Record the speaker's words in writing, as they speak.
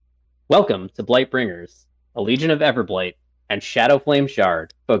Welcome to Blightbringers, a Legion of Everblight and Shadowflame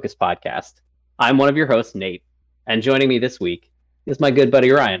Shard focus podcast. I'm one of your hosts, Nate, and joining me this week is my good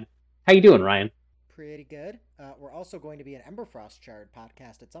buddy Ryan. How you doing, Ryan? Pretty good. We're also going to be an Emberfrost Shard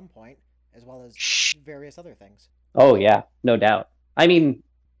podcast at some point, as well as Shh. various other things. Oh yeah, no doubt. I mean,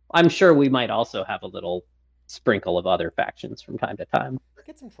 I'm sure we might also have a little sprinkle of other factions from time to time.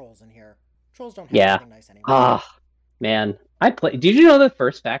 Get some trolls in here. Trolls don't have Yeah. anything nice anymore. Ah, man. I play. Did you know the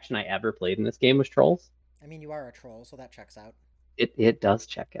first faction I ever played in this game was Trolls? I mean, you are a troll, so that checks out. It does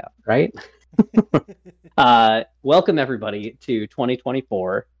check out, right? Welcome everybody to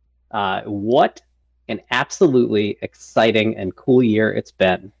 2024. What an absolutely exciting and cool year it's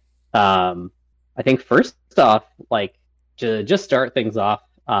been. I think first off, like to just start things off,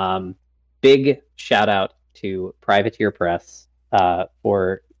 big shout out to Privateer Press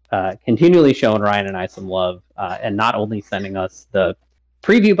for continually showing Ryan and I some love, and not only sending us the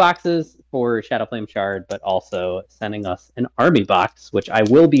preview boxes for Shadowflame Shard, but also sending us an army box, which I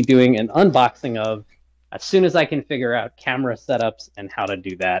will be doing an unboxing of as soon as I can figure out camera setups and how to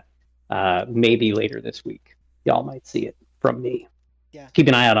do that. Maybe later this week. Y'all might see it from me. Yeah. Keep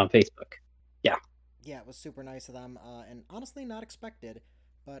an eye out on Facebook. Yeah. Yeah, it was super nice of them, and honestly not expected.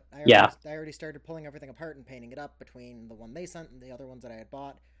 But Yeah. I already started pulling everything apart and painting it up between the one they sent and the other ones that I had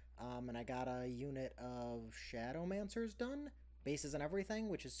bought. And I got a unit of Shadowmancers done, bases and everything,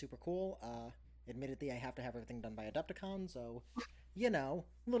 which is super cool. Admittedly, I have to have everything done by Adepticon, so a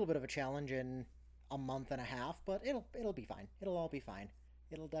little bit of a challenge in a month and a half, but it'll be fine. It'll all be fine.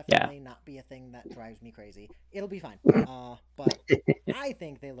 It'll Yeah. definitely not be a thing that drives me crazy. It'll be fine. But I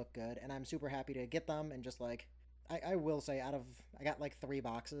think they look good, and I'm super happy to get them. And just like, I will say, I got like 3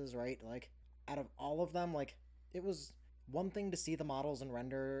 boxes, right? Like, out of all of them, like, it was one thing to see the models and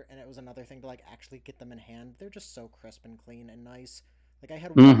render, and it was another thing to like actually get them in hand. They're just so crisp and clean and nice. Like, I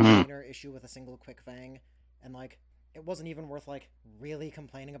had one Mm-hmm. minor issue with a single quick fang, and like, it wasn't even worth like really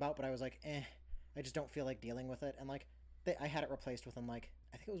complaining about, but I was like, I just don't feel like dealing with it. And like, I had it replaced within like,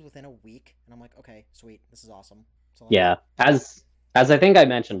 I think it was within a week, and I'm like, okay, sweet, this is awesome. So like, Yeah. As I think I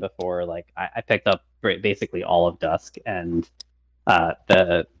mentioned before, like I picked up basically all of Dusk, and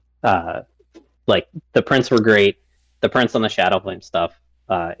the uh, like the prints were great. The prints on the Shadowflame stuff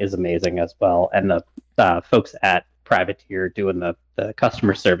is amazing as well, and the folks at Privateer doing the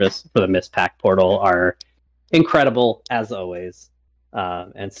customer service for the Mistpack portal are incredible as always,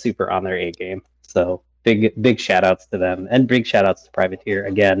 and super on their A game. So big shout outs to them, and big shout outs to Privateer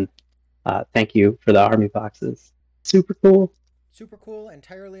again. Thank you for the army boxes. Super cool. super cool,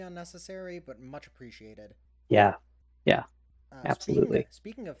 entirely unnecessary, but much appreciated. Yeah, yeah, Speaking absolutely.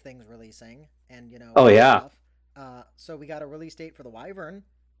 speaking of things releasing and Oh other yeah. stuff, so we got a release date for the Wyvern.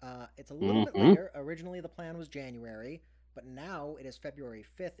 It's a little bit Mm-hmm. later. Originally, the plan was January, but now it is February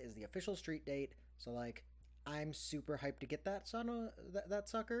 5th is the official street date. So like, I'm super hyped to get that that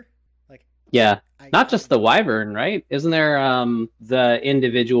sucker. Like, Yeah, not I just the Wyvern, right? Isn't there the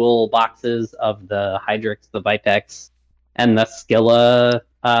individual boxes of the Hydrix, the Vitex, and the Skilla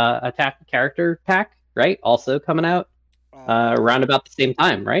attack character pack, right? Also coming out around uh, about the same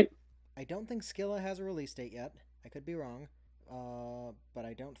time, right? I don't think Skilla has a release date yet. I could be wrong, but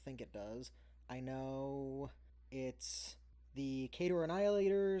I don't think it does. I know it's the Cater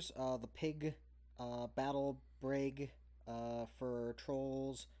Annihilators, the Pig Battle Brig for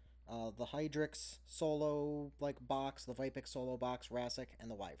Trolls, the Hydrix solo like box, the Vipix solo box, Rassic,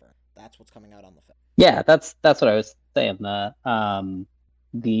 and the Wyvern. That's what's coming out on the 5th. Yeah, that's what I was saying.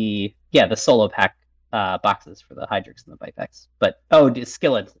 The solo pack boxes for the Hydrix and the Vitex, but the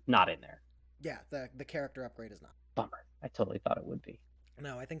Skillet's not in there. Yeah, the character upgrade is not. Bummer. I totally thought it would be.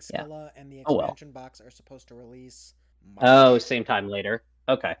 No, I think Yeah. Skilla and the Oh well. expansion box are supposed to release Oh, March. same time later.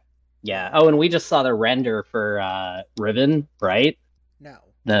 Okay. Yeah. Yeah. Oh, and we just saw the render for Riven, right? No,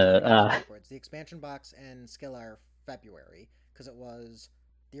 no, The you got that backwards. The expansion box and skill are February because it was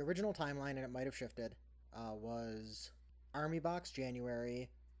the original timeline, and it might have shifted. Was Army box January,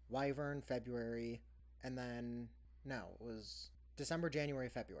 Wyvern February, and then no, it was December, January,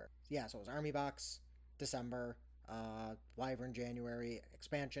 February. Yeah, so it was Army box December, Wyvern January,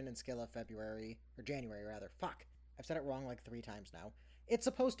 expansion and Skilla February or January rather. Fuck, I've said it wrong like 3 times now. It's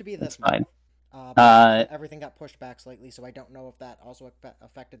supposed to be that's this month. fine. But Uh everything got pushed back slightly, so I don't know if that also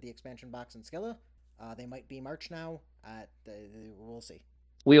affected the expansion box and Skilla. They might be March now. We'll see.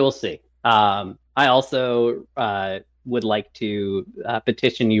 we will see. I also would like to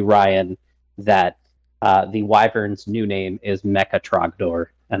petition you, Ryan, that the Wyvern's new name is Mecha Trogdor,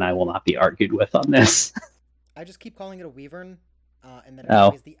 and I will not be argued with on this. I just keep calling it a Weavern, and then it Oh.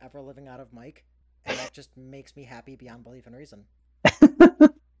 annoys the ever living out of Mike, and that just makes me happy beyond belief and reason.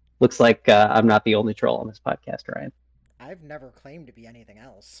 Looks like I'm not the only troll on this podcast, Ryan. I've never claimed to be anything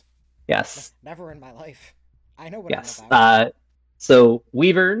else. Yes, Never in my life. I know what I'm yes. about. So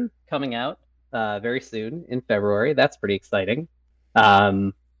Weavern coming out very soon in February. That's pretty exciting.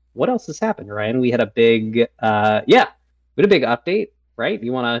 Um, what else has happened, Ryan? We had a big, we had a big update, right?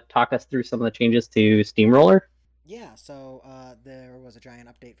 You want to talk us through some of the changes to Steamroller? Yeah, so there was a giant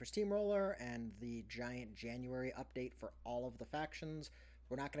update for Steamroller and the giant January update for all of the factions.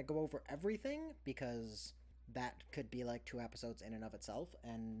 We're not going to go over everything because that could be like 2 episodes in and of itself,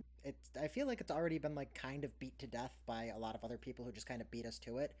 and I feel like it's already been like kind of beat to death by a lot of other people who just kind of beat us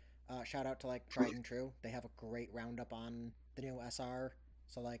to it. Shout out to like Tried and True. They have a great roundup on the new SR.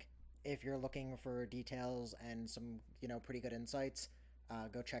 So like if you're looking for details and some, pretty good insights,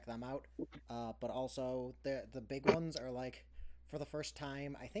 go check them out. But also the big ones are like, for the first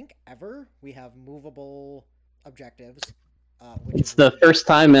time I think ever, we have movable objectives, which It's is the really first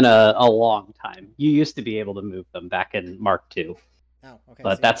time in a long time. You used to be able to move them back in Mark II, oh okay.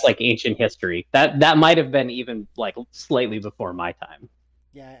 but See, that's like ancient history. That might have been even like slightly before my time.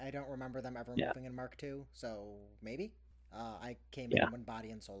 yeah, I don't remember them ever Yeah, moving in Mark II, so maybe. I came yeah. in when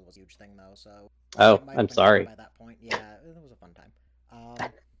Body and Soul was a huge thing though, so Oh, it might I'm have been done sorry. by that point. Yeah, it was a fun time.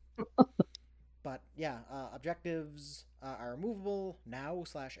 But yeah, objectives are movable now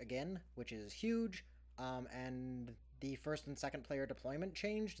slash again, which is huge. And the first and second player deployment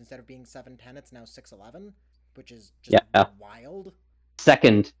changed. Instead of being 7-10, it's now 6-11, which is just Yeah. wild.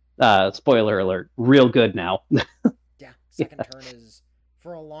 Second, spoiler alert, real good now. Yeah, Yeah. second turn is,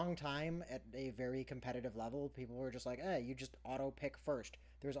 for a long time at a very competitive level, people were just like, you just auto pick first.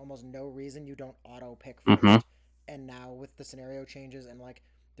 There's almost no reason you don't auto pick Mm-hmm. first. And now with the scenario changes and like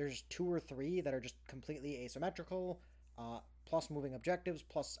there's 2 or 3 that are just completely asymmetrical, plus moving objectives,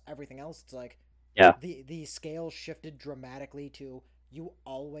 plus everything else, it's like Yeah. the scale shifted dramatically to you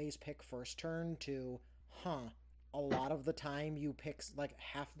always pick first turn to a lot of the time you pick like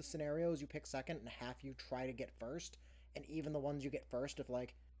half the scenarios you pick second and half you try to get first, and even the ones you get first, if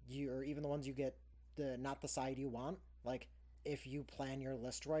like you, or even the ones you get the not the side you want, like if you plan your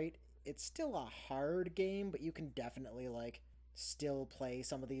list right, it's still a hard game, but you can definitely like still play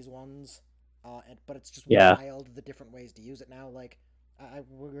some of these ones. But it's just Yeah. wild the different ways to use it now. Like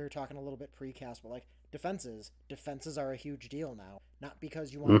we were talking a little bit precast, but like defenses are a huge deal now. Not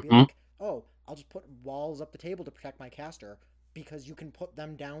because you want to be Mm-hmm. like, oh, I'll just put walls up the table to protect my caster, because you can put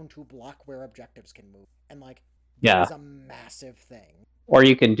them down to block where objectives can move, and like that Yeah. is a massive thing. Or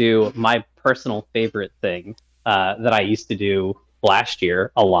you can do my personal favorite thing that I used to do last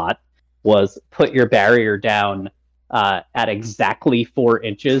year a lot was put your barrier down at exactly 4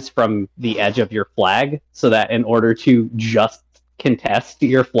 inches from the edge of your flag, so that in order to just contest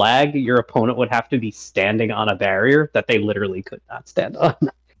your flag, your opponent would have to be standing on a barrier that they literally could not stand on.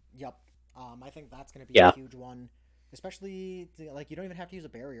 Yep. I think that's going to be a Yeah. huge one, especially like you don't even have to use a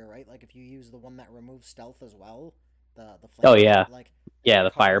barrier, right? Like if you use the one that removes stealth as well, the Oh flame pit, yeah. like Yeah, that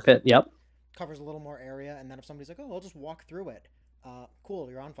the fire covers pit. Yep. a little more area, and then if somebody's like, "Oh, I'll just walk through it," cool,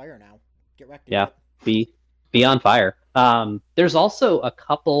 you're on fire now. Get wrecked, Yeah. idiot. Be be on fire. There's also a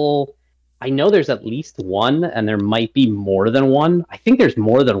couple. I know there's at least one, and there might be more than one. I think there's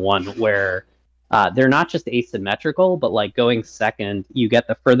more than one where they're not just asymmetrical, but like going second, you get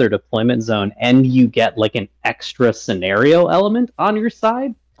the further deployment zone, and you get like an extra scenario element on your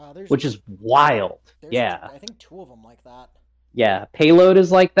side, There's which is wild. Yeah, I think 2 of them like that. yeah. Payload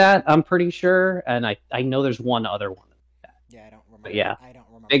is like that. I'm pretty sure, and I know there's one other one. Yeah, But yeah, I don't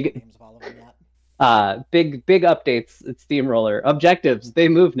remember the big names of all of them yet. big updates at Steamroller. Objectives, they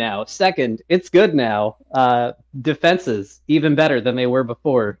move now. Second, it's good now. Defenses, even better than they were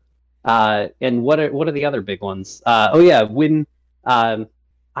before. And what are the other big ones? Oh yeah, when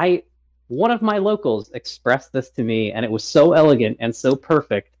I one of my locals expressed this to me, and it was so elegant and so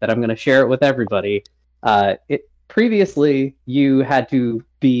perfect that I'm going to share it with everybody. It previously you had to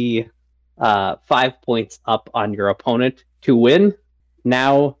be 5 points up on your opponent to win.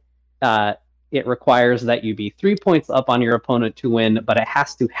 Now uh, it requires that you be 3 points up on your opponent to win, but it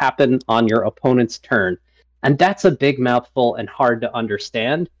has to happen on your opponent's turn. And that's a big mouthful and hard to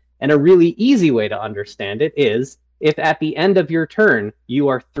understand. And a really easy way to understand it is if at the end of your turn you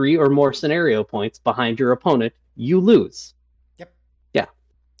are 3 or more scenario points behind your opponent, you lose. Yep. Yeah.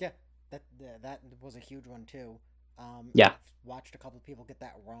 Yeah, that was a huge one too. Yeah. I've watched a couple people get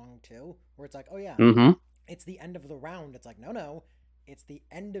that wrong too, where it's like, oh yeah, Mm-hmm. it's the end of the round. It's like, no, it's the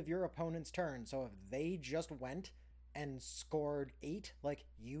end of your opponent's turn. So if they just went and scored 8, like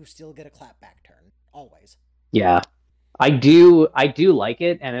you still get a clapback turn always. Yeah. I do like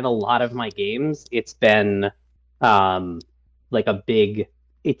it, and in a lot of my games, it's been um, like a big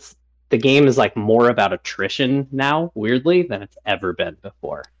it's the game is like more about attrition now, weirdly, than it's ever been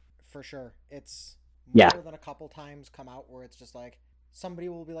before. For sure. It's Yeah. more than a couple times come out where it's just like somebody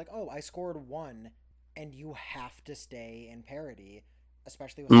will be like, "Oh, I scored 1," and you have to stay in parity,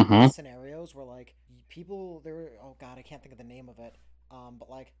 especially with some of Mm-hmm. these scenarios where like people there were, oh god, I can't think of the name of it. But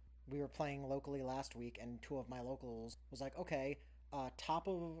like we were playing locally last week and two of my locals was like, "Okay, top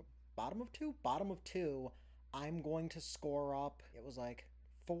of bottom of 2, I'm going to score up." It was like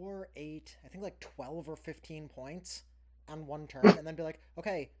 4, 8, I think like 12 or 15 points on one turn and then be like,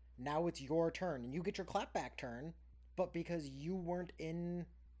 "Okay, now it's your turn and you get your clapback turn, but because you weren't in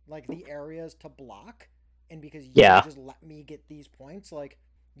like the areas to block and because you Yeah. just let me get these points, like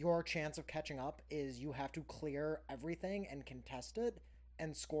your chance of catching up is you have to clear everything and contest it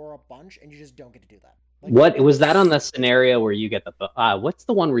and score a bunch and you just don't get to do that." Like What was that on it's the scenario where you get the what's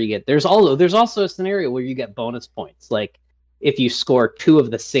the one where you get there's also a scenario where you get bonus points, like if you score two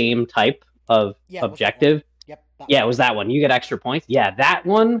of the same type of yeah, it was that one. objective. Yep, that Yeah, one. it was that one. You get extra points. Yeah, that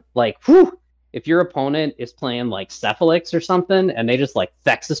one, like, whew, if your opponent is playing like Cephalix or something and they just like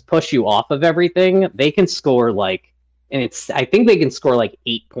Thexus push you off of everything, they can score like, and I think they can score like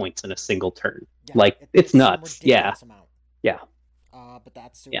 8 points in a single turn. Yeah, Like, it's it's some nuts. Yeah. ridiculous amount. Yeah. But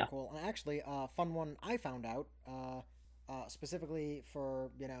that's super Yeah. cool. And actually, fun one I found out, specifically for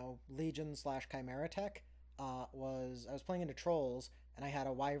Legion slash Chimera tech, was I was playing into Trolls and I had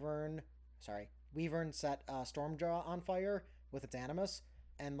a Weavern set Stormjaw on fire with its Animus,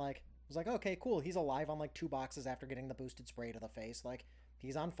 and like I was like, okay, cool, he's alive on like 2 boxes after getting the boosted spray to the face. Like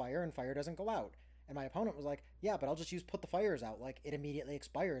he's on fire and fire doesn't go out. And my opponent was like, yeah, but I'll just use put the fires out. Like it immediately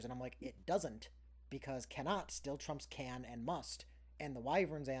expires, and I'm like, it doesn't, because cannot still trumps can and must, and the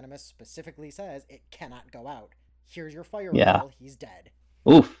Wyvern's Animus specifically says it cannot go out. Here's your Yeah. firewall, he's dead.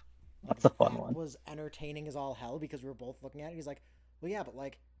 Oof. Like, That's a fun that one. was entertaining as all hell because we were both looking at it. He's like, well, yeah, but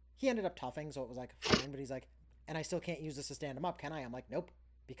like, he ended up toughing, so it was like, fine, but he's like, and I still can't use this to stand him up, can I? I'm like, nope,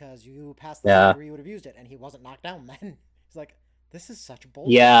 because you passed the stage Yeah. where you would have used it, and he wasn't knocked down then. He's like, this is such bullshit.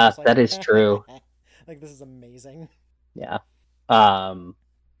 I'm Yeah, just like, that is true. like, this is amazing. Yeah. Um,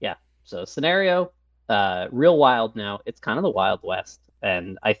 yeah. So scenario, real wild now. It's kind of the Wild West,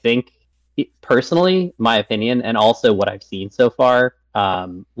 and I think personally, my opinion, and also what I've seen so far,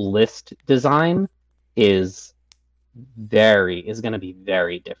 list design is is going to be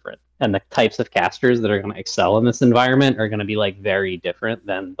very different, and the types of casters that are going to excel in this environment are going to be like very different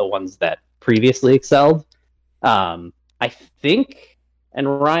than the ones that previously excelled. I think,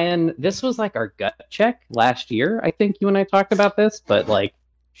 and Ryan, this was like our gut check last year. I think you and I talked about this, but like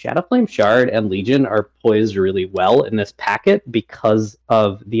Shadowflame Shard and Legion are poised really well in this packet because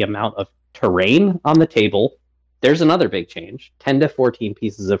of the amount of terrain on the table. There's another big change: 10 to 14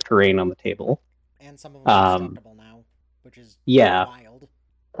 pieces of terrain on the table. And some of them are Um, destructible now, which is yeah, wild.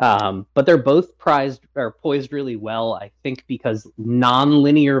 but they're both prized or poised really well, I think, because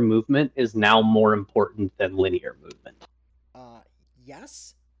non-linear movement is now more important than linear movement. Uh,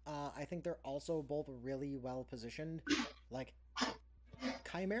 yes. I think they're also both really well positioned. Like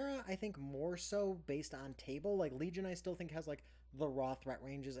Chimera, I think more so based on table. Like Legion, I still think has like the raw threat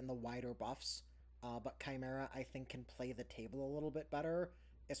ranges and the wider buffs. But Chimera, I think, can play the table a little bit better,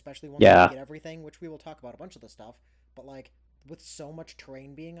 especially once we Yeah. get everything, which we will talk about a bunch of the stuff. But like with so much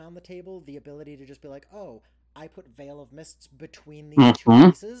terrain being on the table, the ability to just be like, oh, I put Veil of Mists between these two Mm-hmm.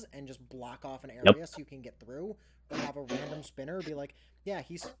 pieces and just block off an Yep. area so you can get through, or have a random spinner be like, yeah,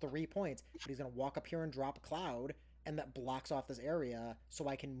 he's 3 points, but he's gonna walk up here and drop a cloud, and that blocks off this area so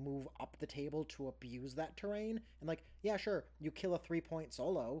I can move up the table to abuse that terrain. And like, yeah, sure, you kill a 3 point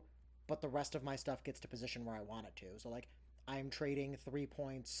solo, but the rest of my stuff gets to position where I want it to. So like, I'm trading 3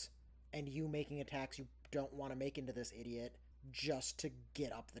 points and you making attacks you don't want to make into this idiot just to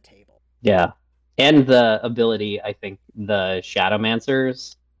get up the table. Yeah. And the ability, I think, the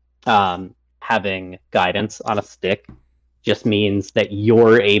Shadowmancers having guidance on a stick just means that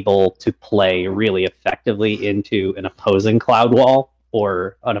you're able to play really effectively into an opposing cloud wall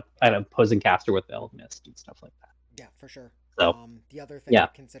or an opposing caster with Veil of Mist and stuff like that. Yeah, for sure. So, The other thing to yeah.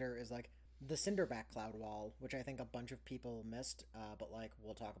 consider is like the Cinderback Cloud Wall, which I think a bunch of people missed, but like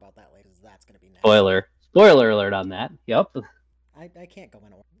we'll talk about that later. 'Cause that's gonna be nasty. Spoiler alert on that. Yep. I can't go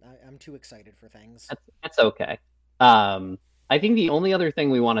in order. I'm too excited for things. That's okay. Um, I think the only other thing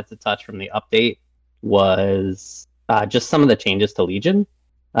we wanted to touch from the update was just some of the changes to Legion,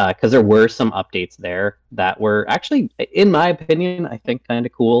 because there were some updates there that were actually, in my opinion, I think kind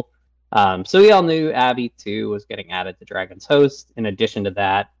of cool. So we all knew Abby 2 was getting added to Dragon's Host. In addition to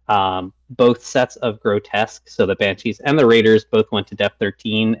that, both sets of Grotesque, so the Banshees and the Raiders, both went to Depth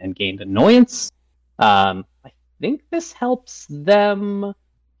 13 and gained Annoyance. I think this helps them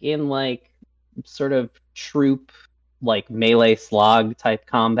in like sort of troop like melee slog type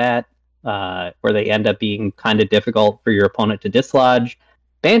combat, where they end up being kind of difficult for your opponent to dislodge.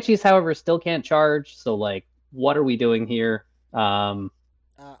 Banshees, however, still can't charge, so like, what are we doing here? Hot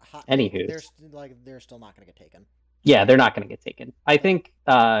take. Anywho, They're still not going to get taken. yeah, they're not going to get taken. I think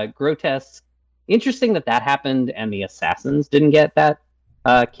Grotesque. Interesting that that happened and the Assassins didn't get that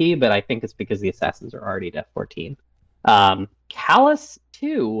key, but I think it's because the Assassins are already at 14. Callus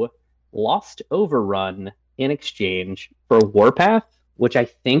 2 lost Overrun in exchange for Warpath, which I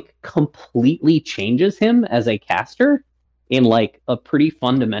think completely changes him as a caster in like a pretty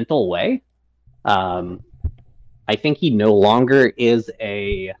fundamental way. Um, I think he no longer is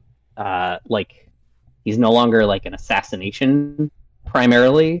a like he's no longer like an assassination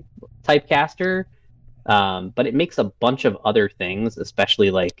primarily type caster, but it makes a bunch of other things, especially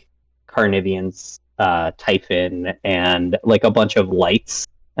like Carnivian's Typhon and like a bunch of lights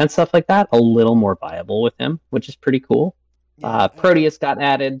and stuff like that, a little more viable with him, which is pretty cool. Yeah, Proteus got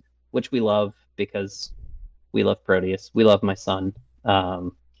added, which we love because we love Proteus. We love my son.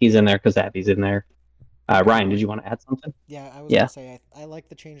 He's in there because Abby's in there. Ryan, did you want to add something? yeah. I was Yeah. gonna say I like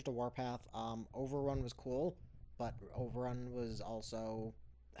the change to Warpath. Overrun was cool, but Overrun was also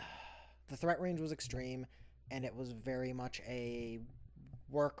the threat range was extreme, and it was very much a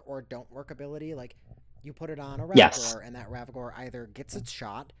work or don't work ability. Like you put it on a Yes. Ravagore, and that Ravagore either gets its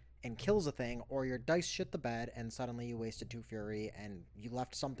shot and kills a thing, or your dice shit the bed, and suddenly you wasted 2 fury and you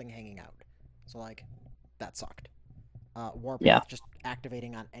left something hanging out. So like that sucked. Yeah. Warpath just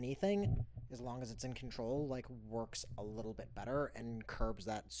activating on anything as long as it's in control like works a little bit better and curbs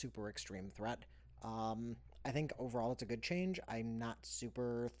that super extreme threat. I think overall it's a good change. I'm not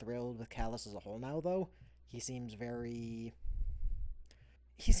super thrilled with Callus as a whole now though. He seems very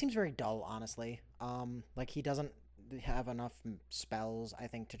dull, honestly. Like he doesn't have enough spells, I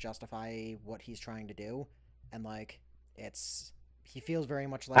think, to justify what he's trying to do, and like it's he feels very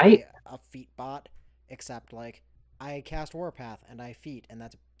much like I a feat bot, except like I cast Warpath and I feat, and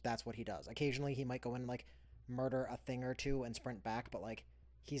that's what he does. Occasionally he might go in and like murder a thing or two and sprint back, but like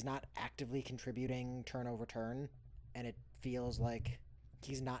he's not actively contributing turn over turn, and it feels like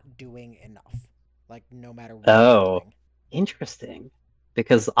he's not doing enough. Like no matter what he's Oh, doing. interesting.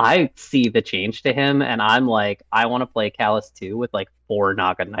 Because I see the change to him and I'm like, I want to play Callus 2 with like 4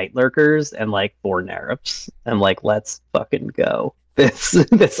 Naga Night Lurkers and like 4 Nerfs. And like, let's fucking go.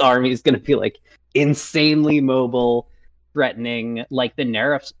 This army is gonna be like insanely mobile, threatening. Like the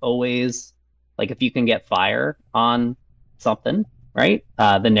Nerfs always like if you can get fire on something, right?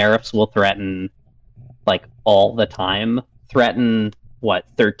 The Nerfs will threaten like all the time. Threaten what,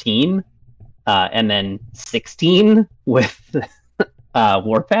 13? And then 16 with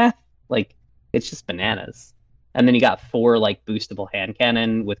Warpath. Like it's just bananas. And then you got 4 like boostable hand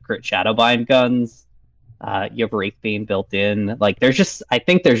cannon with crit shadowbind guns. You have Wraithbane built in. Like there's just I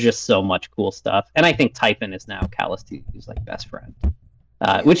think there's just so much cool stuff. And I think Typhon is now Callus 2's like best friend.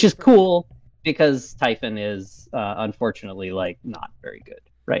 Yeah, Which is for cool because Typhon is unfortunately like not very good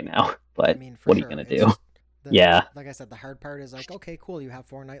right now. I But mean, for what are you sure. gonna It's do? just Yeah. like I said, the hard part is like, okay, cool, you have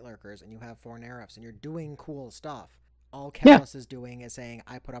 4 Night Lurkers and you have 4 Nerfs and you're doing cool stuff. All Yeah. Callus is doing is saying,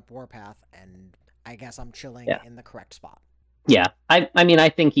 I put up Warpath and I guess I'm chilling Yeah. in the correct spot. Yeah. I mean I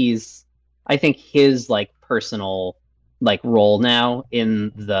think his like personal like role now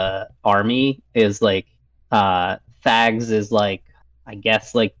in the army is like Thags is like I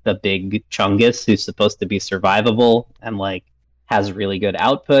guess like the big Chungus who's supposed to be survivable and like has really good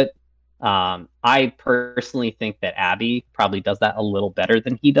output. I personally think that Abby probably does that a little better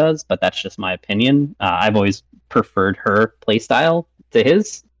than he does, but that's just my opinion. I've always preferred her playstyle to his.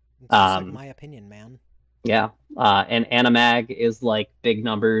 It's just like Um, my opinion, man. yeah. And Animag is like big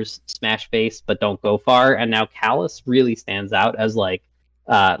numbers, smash face, but don't go far. And now Callus really stands out as like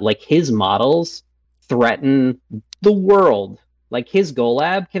his models threaten the world. Like his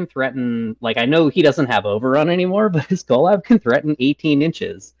Golab can threaten, like I know he doesn't have Overrun anymore, but his Golab can threaten 18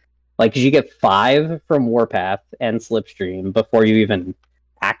 inches. Like you get 5 from Warpath and Slipstream before you even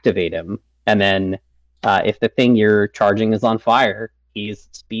activate him. And then if the thing you're charging is on fire, he's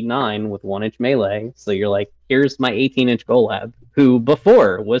speed 9 with 1 inch melee. So you're like, here's my 18-inch Golab, who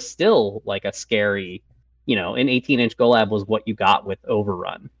before was still like a scary, an 18-inch Golab was what you got with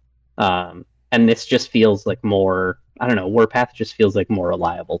Overrun. And this just feels like more, I don't know, Warpath just feels like more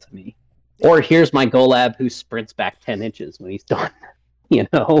reliable to me. Yeah, Or here's my Golab who sprints back 10 inches when he's done, you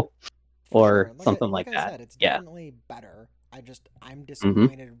know, for sure. or something Like like I that. said, it's Yeah. definitely better. I'm Hmm.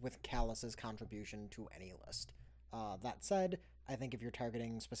 disappointed with Callus's contribution to any list. That said, I think if you're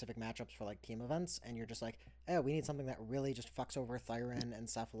targeting specific matchups for like team events and you're just like, oh, we need something that really just fucks over Thyron and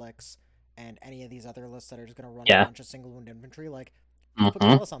Cephalix and any of these other lists that are just going to run a Yeah. bunch of single wound infantry, like, you put Hmm.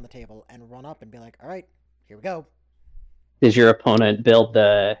 Callus on the table and run up and be like, all right, here we go. Did your opponent build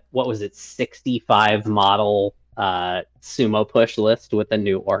the, what was it, 65 model sumo push list with a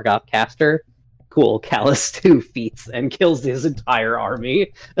new Orgoth caster? Cool. Callus 2 feats and kills his entire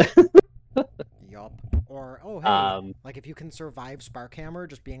army. Yup. Or, oh, hey, Um, like if you can survive Sparkhammer,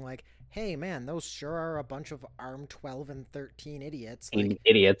 just being like, hey, man, those sure are a bunch of ARM 12 and 13 idiots. Like,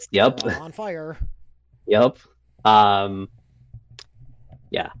 idiots. they're Yep. all on fire. Yep. Um,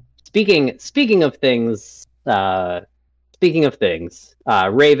 yeah. Speaking of things,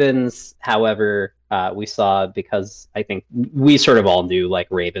 Ravens, however, we saw, because I think we sort of all knew, like,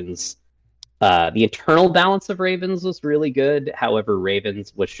 Ravens, the internal balance of Ravens was really good. However,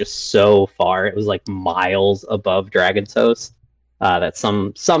 Ravens was just so far, it was like miles above Dragon's Host, that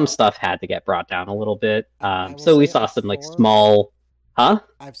some stuff had to get brought down a little bit. I will So we say it saw some like before. small, huh?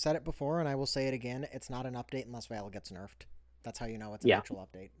 I've said it before, and I will say it again. It's not an update unless Val gets nerfed. That's how you know it's an Yeah. actual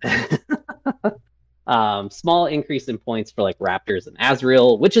update. Small increase in points for like Raptors and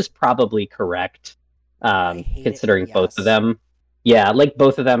Azrael, which is probably correct, I hate it, but considering both of yes. them. Yeah, like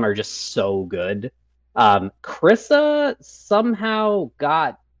both of them are just so good. Krissa somehow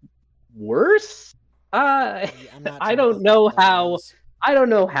got worse. I'm not I sure what the don't thought know there how. was. I don't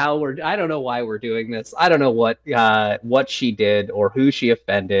know why we're doing this. I don't know what she did or who she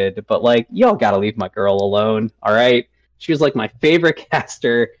offended, but like y'all gotta leave my girl alone. All right. She was like my favorite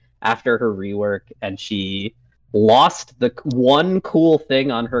caster after her rework, and she lost the one cool thing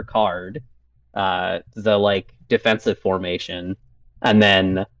on her card, the like defensive formation, and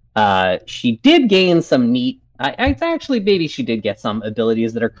then she did gain some neat. I actually maybe she did get some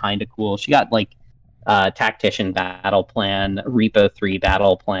abilities that are kind of cool. She got like Tactician battle plan, Repo 3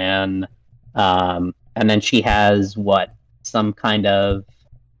 battle plan, and then she has what, some kind of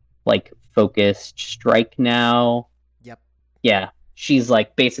like focused strike now. Yep. Yeah, she's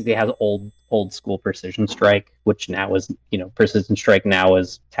like basically has old school precision strike, which now is, precision strike now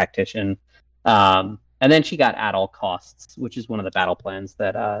is tactician. And then she got at all costs, which is one of the battle plans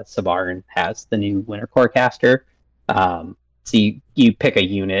that Sabarin has, the new Winter Core caster. So you pick a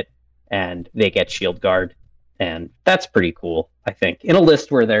unit and they get shield guard, and that's pretty cool. I think in a list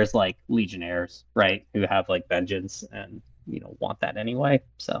where there's like legionnaires, right, who have like vengeance and want that anyway.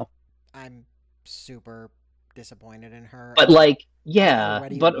 So, I'm super disappointed in her. but like, I yeah,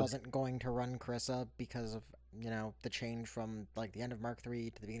 already but wasn't going to run Krissa because of, the change from like the end of Mark 3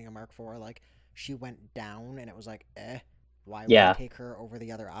 to the beginning of Mark 4. Like, she went down and it was like, why would I yeah, take her over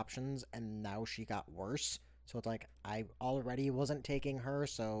the other options? And now she got worse. So it's like, I already wasn't taking her,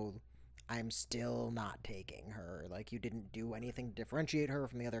 so I'm still not taking her. Like, you didn't do anything to differentiate her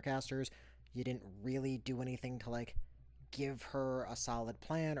from the other casters. You didn't really do anything to like give her a solid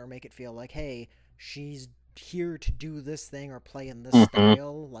plan or make it feel like, hey, she's here to do this thing or play in this mm-hmm,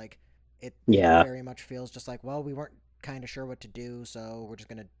 style. Like, it yeah, very much feels just like, well, we weren't kind of sure what to do, so we're just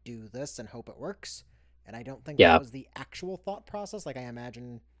gonna do this and hope it works. And I don't think that yeah, was the actual thought process. Like, I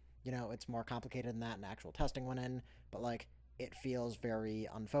imagine, it's more complicated than that, and actual testing went in. But like, it feels very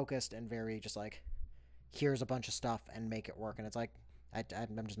unfocused and very just like, here's a bunch of stuff and make it work. And it's like,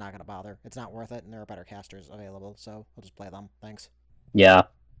 I'm just not gonna bother. It's not worth it, and there are better casters available, so I'll just play them. Thanks. yeah.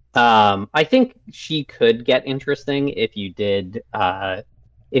 I think she could get interesting if you did,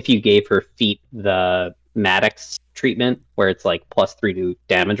 if you gave her feat the Maddox treatment, where it's like +3 to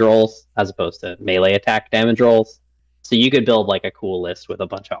damage rolls as opposed to melee attack damage rolls. So you could build like a cool list with a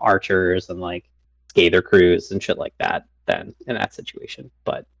bunch of archers and like Scather crews and shit like that. Then in that situation,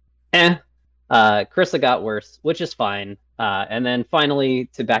 but eh. Krissa got worse, which is fine. And then finally,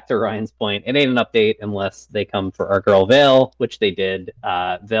 to back to Ryan's point, it ain't an update unless they come for our girl Vale, which they did.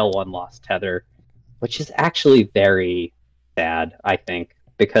 Vale 1 lost Tether, which is actually very sad, I think,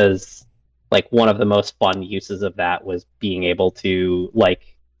 because like one of the most fun uses of that was being able to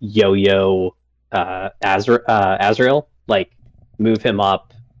like yo-yo Azrael, like move him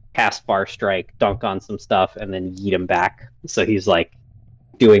up, cast Far Strike, dunk on some stuff, and then yeet him back. So he's like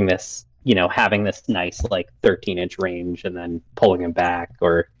doing this, having this nice like 13-inch range and then pulling him back,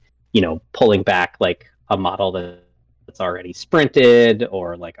 or, pulling back like a model that's already sprinted,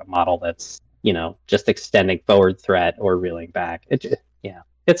 or like a model that's, just extending forward threat or reeling back. Yeah,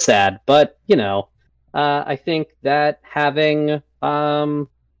 it's sad, but, I think that having,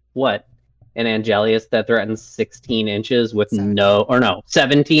 what, an Angelius that threatens 16 inches with 17.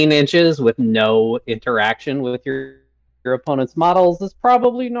 17 inches with no interaction with your opponent's models is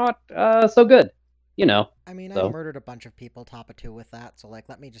probably not so good. you know. I mean, I So murdered a bunch of people top of two with that, so like,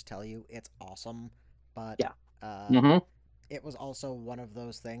 let me just tell you, it's awesome. But yeah. uh, Hmm. it was also one of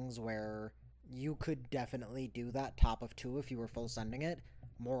those things where you could definitely do that top of two if you were full sending it.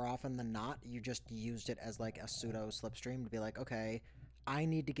 More often than not, you just used it as like a pseudo slipstream to be like, okay, I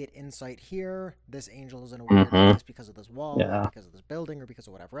need to get insight here. This angel is in a weird Hmm. place because of this wall or Yeah. because of this building or because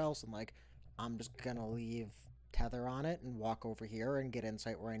of whatever else. And like, I'm just gonna leave tether on it and walk over here and get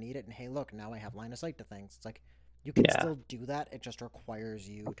insight where I need it. And hey, look, now I have line of sight to things. It's like, you can Yeah. still do that. It just requires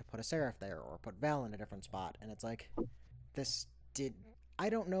you to put a seraph there or put Val in a different spot. And it's like, this did. I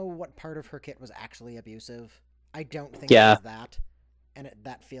don't know what part of her kit was actually abusive. I don't think it Yeah. was that, and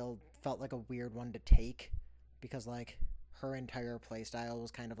that felt like a weird one to take, because like her entire playstyle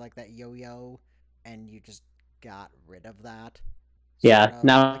was kind of like that yo-yo, and you just got rid of that. Sort Yeah. of like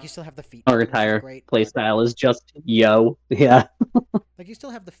Now you still have the feet our tool, which is entire great, but playstyle is just yo. Yeah. like you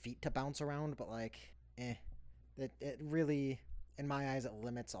still have the feet to bounce around, but like, it really, in my eyes, it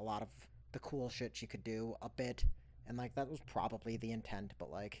limits a lot of the cool shit she could do a bit, and like that was probably the intent,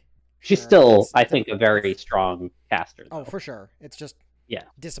 but like, She's sure, still, it's I it's an think, a very it's strong caster, oh though. for sure, it's just Yeah.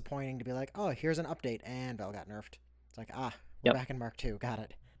 disappointing to be like, oh, here's an update and Vel got nerfed. It's like, we're Yep. back in Mark 2, got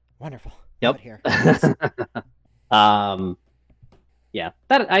it, wonderful, love it Yep. here, yes. um. Yeah.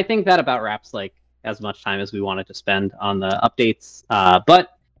 That I think that about wraps like as much time as we wanted to spend on the updates.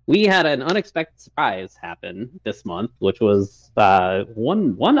 But we had an unexpected surprise happen this month, which was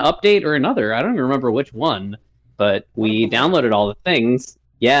one update or another. I don't even remember which one, but One of we the downloaded larger. all the things.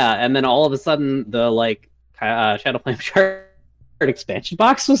 Yeah, and then all of a sudden the like Shadowflame Shard expansion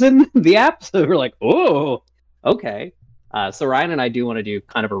box was in the app, so we're like, oh, okay. So Ryan and I do want to do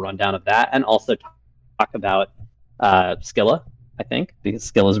kind of a rundown of that, and also talk about Skilla, I think, because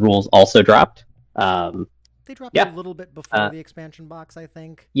Skilla's rules also dropped. Um, They dropped a yeah, little bit before uh, the expansion box, I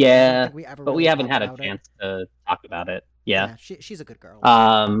think. I don't yeah, think we ever but we really haven't talked had a about it. chance to talk about it. Yeah, Yeah, she's a good girl.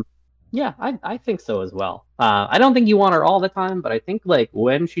 um, yeah, I think so as well. I don't think you want her all the time, but I think like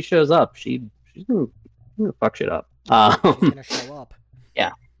when she shows up, she's gonna fuck shit up. She's gonna show up.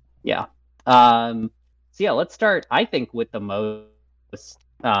 Yeah, yeah. So yeah, let's start. I think with the most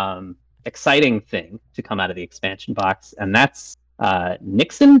exciting thing to come out of the expansion box, and that's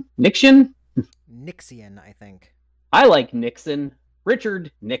Nixon. Nixian, I think. I like Nixon. Richard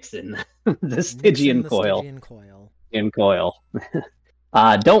Nixon, the Nixon Stygian the coil. Stygian Coil. In coil.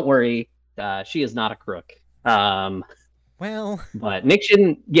 Don't worry, she is not a crook. Well, But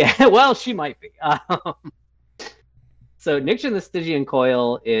Nixon, yeah, well, she might be. So Nixon the Stygian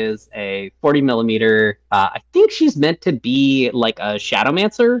coil is a 40 millimeter. I think she's meant to be like a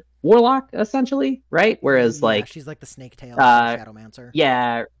Shadowmancer warlock, essentially, right? Whereas yeah, like, she's like the snake tail for the uh, Shadowmancer.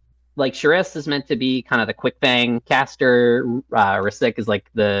 yeah, like Sharess is meant to be kind of the quick bang caster. Rasik is like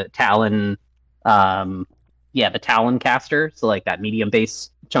the Talon, um, yeah, the Talon caster. So like that medium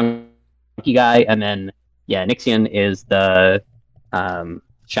base chunky guy, and then yeah, Nixian is the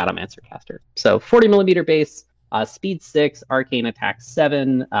Shadowmancer caster. So 40 millimeter base, speed 6, arcane attack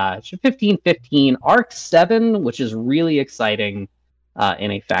 7, 15/15, arc 7, which is really exciting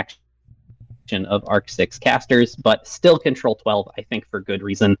in a faction of arc 6 casters, but still control 12, I think, for good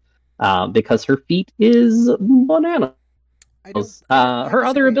reason, because her feat is bananas. I Her other disagree.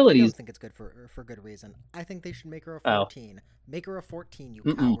 I don't abilities. think it's good for good reason. I think they should make her a Oh. 14. Make her a 14, you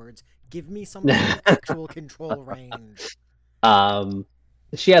Mm-mm. cowards. Give me something with actual control range. Um,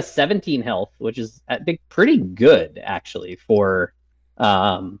 she has 17 health, which is I think pretty good actually for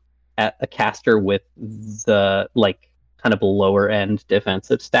um a caster with the like kind of lower end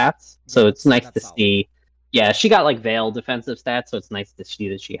defensive stats. Yeah, So it's nice to that's solid. see. Yeah, she got like Veil defensive stats, so it's nice to see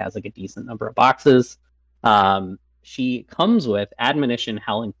that she has like a decent number of boxes. She comes with Admonition,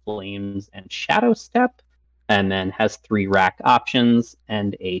 Howling Flames, and Shadow Step, and then has 3 rack options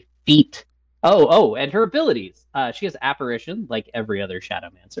and a feat. And her abilities. She has Apparition, like every other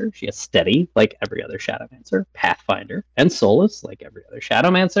Shadowmancer. She has Steady, like every other Shadowmancer. Pathfinder, and Solace, like every other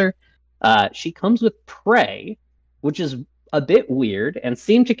Shadowmancer. She comes with Prey, which is a bit weird and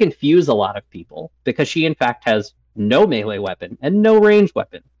seemed to confuse a lot of people because she, in fact, has no melee weapon and no ranged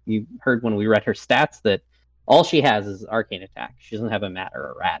weapon. You heard when we read her stats that all she has is arcane attack. She doesn't have a mat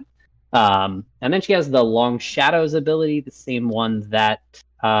or a rat. And then she has the Long Shadows ability, the same one that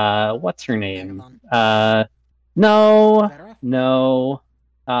what's her name? Agathon. No, Zadaroth? no,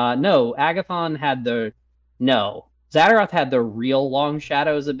 no. Agathon had the no. Zadaroth had the real Long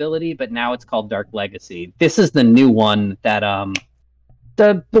Shadows ability, but now it's called Dark Legacy. This is the new one that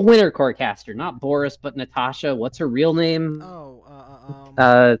the Winter Core caster, not Boris, but Natasha. What's her real name? Oh,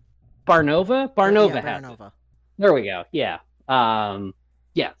 Barnova. yeah, Barnova has it. Baranova. There we go. Yeah.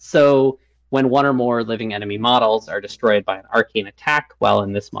 Yeah. So When one or more living enemy models are destroyed by an arcane attack while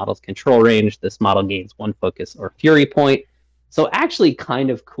in this model's control range, this model gains one focus or fury point. So actually kind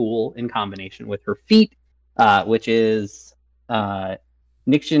of cool in combination with her feat, which is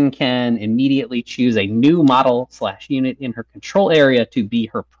Nixian can immediately choose a new model/unit in her control area to be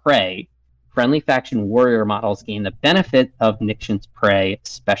her prey. Friendly faction warrior models gain the benefit of Nixian's prey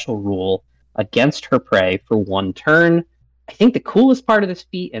special rule against her prey for one turn. I think the coolest part of this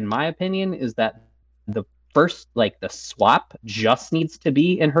feat, in my opinion, is that the first, like the swap, just needs to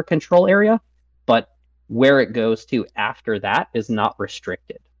be in her control area, but where it goes to after that is not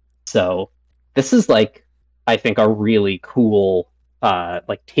restricted. So this is like, I think, a really cool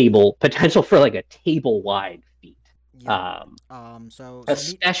like table potential for like a table wide feat. Yeah.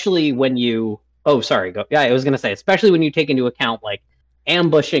 Especially when you sorry, go. Yeah, I was gonna say, especially when you take into account like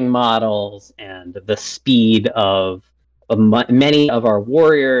ambushing models and the speed of many of our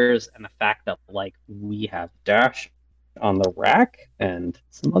warriors, and the fact that like we have dash on the rack and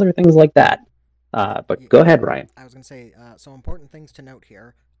some other things like that. But go ahead, Ryan. I was going to say, some important things to note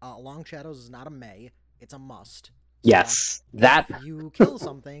here. Long Shadows is not a may, it's a must. So, Yes, like, that. if you kill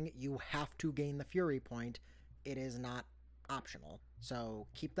something, you have to gain the Fury point. It is not optional. So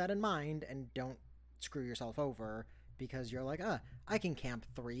keep that in mind and don't screw yourself over because you're like, I can camp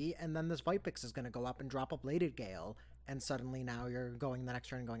 3, and then this Vipix is going to go up and drop a Bladed Gale, and suddenly now you're going the next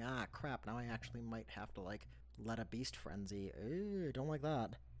turn and going, crap, now I actually might have to, like, let a Beast Frenzy. Ew, don't like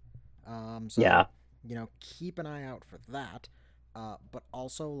that. So, Yeah. Keep an eye out for that. But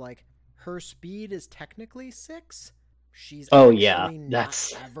also, like, her speed is technically 6. She's actually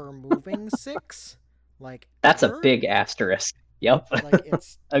not ever moving 6. Like, that's ever. A big asterisk. Yep. Like,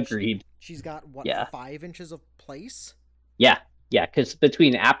 it's agreed. She's got 5 inches of place. Yeah, because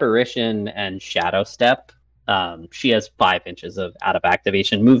between Apparition and Shadow Step, she has 5 inches of out of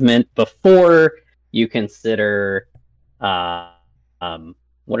activation movement before you consider.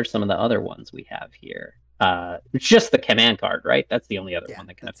 What are some of the other ones we have here? It's just the command card, right? That's the only other one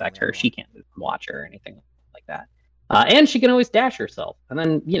that can affect her. She can't watch her or anything like that. And she can always dash herself. And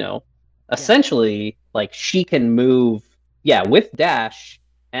then, essentially, like, she can move, with dash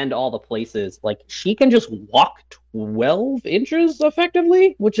and all the places. Like, she can just walk 12 inches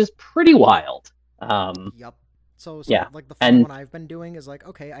effectively, which is pretty wild. Yep. So yeah. Like, the fun one I've been doing is, like,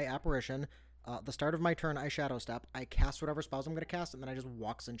 okay, I Apparition. The start of my turn, I Shadow Step. I cast whatever spells I'm going to cast, and then I just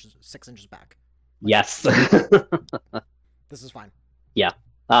walk 6 inches back. Like, yes. This is fine. Yeah.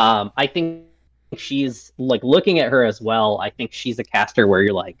 I think she's, like, looking at her as well, I think she's a caster where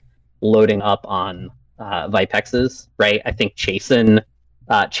you're, like, loading up on Vipexes, right? I think Chasen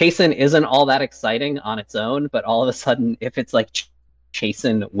isn't all that exciting on its own, but all of a sudden, if it's, like,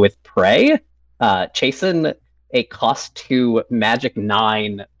 Chasen with Prey, Chasen, a cost 2 Magic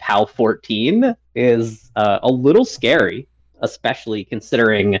 9 POW 14 is a little scary, especially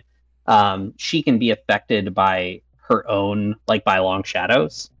considering she can be affected by her own, like, by Long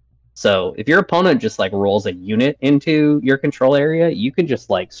Shadows. So if your opponent just, like, rolls a unit into your control area, you can just,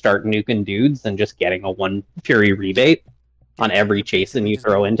 like, start nuking dudes and just getting a 1 Fury rebate on every Chasen you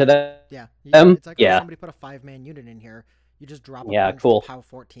throw into them. Yeah. It's like, somebody put a 5-man unit in here. You just drop a bunch of POW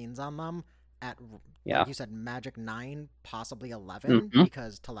 14s on them at, like you said, Magic 9, possibly 11,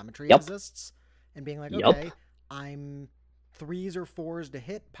 because telemetry exists, and being like, okay, I'm 3s or 4s to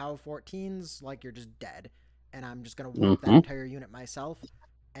hit, POW 14s, like, you're just dead, and I'm just going to whip that entire unit myself,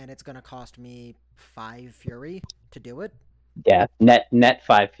 and it's going to cost me 5 Fury to do it. Yeah, net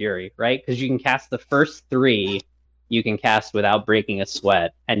 5 Fury, right? Because you can cast the first 3, you can cast without breaking a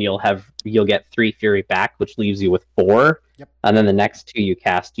sweat, and you'll get 3 Fury back, which leaves you with 4. Yep. And then the next 2 you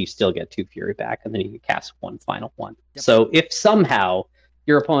cast, you still get 2 Fury back, and then you can cast 1 final one. Yep. So if somehow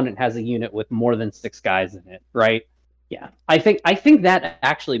your opponent has a unit with more than 6 guys in it, right? Yeah, I think that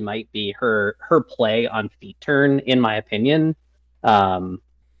actually might be her play on feat turn, in my opinion,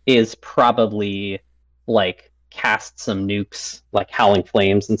 is probably, like, cast some nukes, like Howling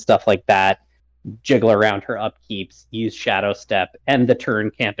Flames and stuff like that, jiggle around her upkeeps, use Shadow Step, end the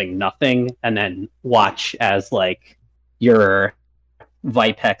turn camping nothing, and then watch as, like, your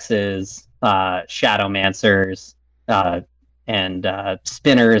Vipexes, Shadowmancers, and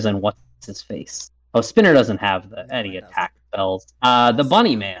Spinners, and what's his face? Oh, Spinner doesn't have any attack spells. The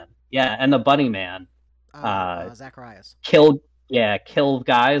Bunny Man. Yeah, and the Bunny Man. Zacharias. Kill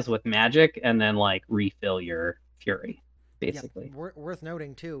guys with magic, and then, like, refill your Fury, basically. Yep. Worth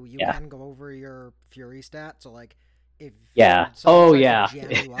noting, too, you can go over your Fury stat, so, like, if jam you up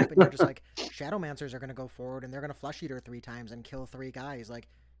and you're just like, Shadowmancers are going to go forward, and they're going to Flesh Eater 3 times and kill 3 guys, like,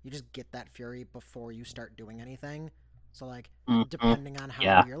 you just get that Fury before you start doing anything. So like Hmm. depending on how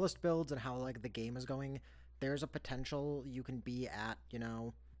Yeah. your list builds and how like the game is going, there's a potential you can be at,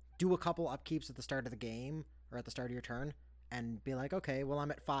 do a couple upkeeps at the start of the game or at the start of your turn and be like, okay, well,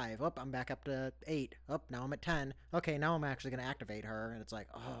 I'm at 5. Up, I'm back up to 8. Up, now I'm at 10. Okay, now I'm actually going to activate her. And it's like,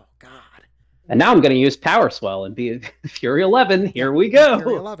 oh, God. And now I'm going to use Power Swell and be Fury 11. Yeah, Here we be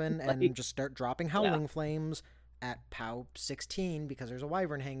Fury go. 11 Like, and just start dropping yeah. Howling Flames at POW 16 because there's a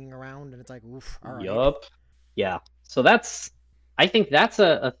Wyvern hanging around. And it's like, oof, all right. Yup. Yeah. So I think that's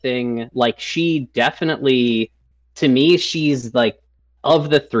a thing. Like, she definitely, to me, she's like, of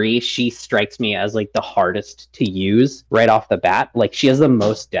the three, she strikes me as like the hardest to use right off the bat. Like, she has the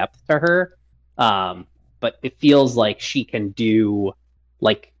most depth to her. But it feels like she can do,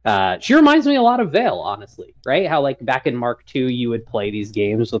 like, she reminds me a lot of Veil, honestly, right? How, like, back in Mark II, you would play these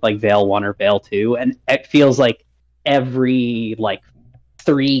games with, like, Veil 1 or Veil 2, and it feels like every, like,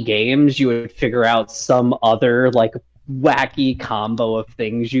 3 games, you would figure out some other like wacky combo of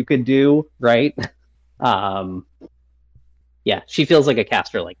things you could do, right? Um, yeah, she feels like a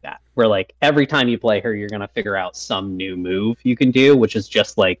caster like that, where like every time you play her, you're gonna figure out some new move you can do, which is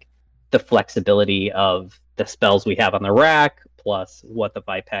just like the flexibility of the spells we have on the rack, plus what the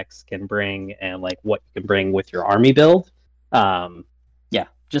Vipex can bring, and like what you can bring with your army build. Yeah,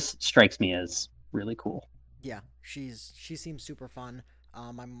 just strikes me as really cool. Yeah, she seems super fun.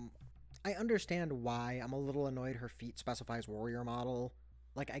 I understand why. I'm a little annoyed her feat specifies warrior model.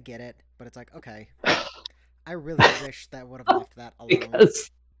 Like I get it, but it's like, okay. I really wish that would have left that alone.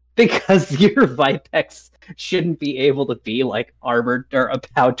 because your Vipex shouldn't be able to be like armored or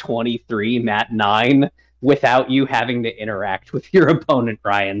about 23 mat 9 without you having to interact with your opponent,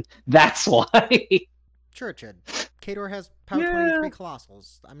 Ryan. That's why. Sure it should. Kador has POW Yeah. 23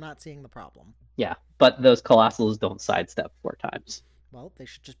 Colossals. I'm not seeing the problem. Yeah, but those colossals don't sidestep 4 times. Well, they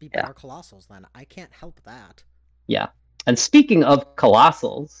should just be Yeah. better Colossals then. I can't help that. Yeah. And speaking of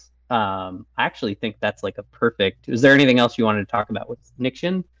colossals, I actually think that's like a perfect. Is there anything else you wanted to talk about with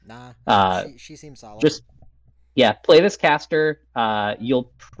Nixian? Nah, Uh, she seems solid. just yeah, play this caster.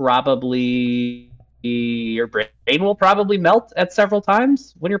 You'll probably your brain will probably melt at several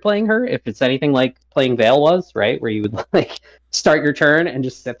times when you're playing her. If it's anything like playing Veil was, right, where you would like start your turn and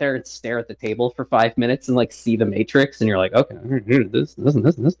just sit there and stare at the table for 5 minutes and like see the matrix, and you're like, okay, this.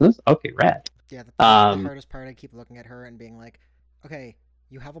 Okay, rad. Yeah, that's the Um, hardest part. I keep looking at her and being like, okay,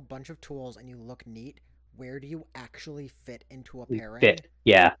 you have a bunch of tools and you look neat. Where do you actually fit into a pairing? fit,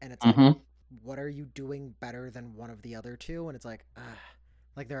 yeah. And it's like, Mm-hmm. what are you doing better than one of the other two? And it's like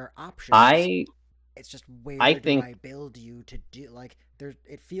there are options. I It's just I where do think I build you to do like there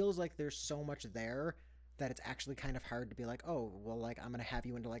it feels like there's so much there that it's actually kind of hard to be like, "Oh, well like I'm going to have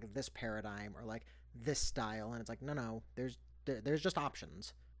you into like this paradigm or like this style." And it's like, "No, there's just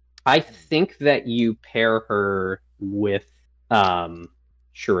options." I And think that you pair her with um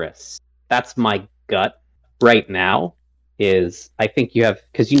Shuriss. That's my gut right now. Is I think you have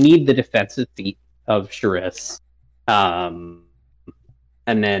because you need the defensive feat of Shuriss. Um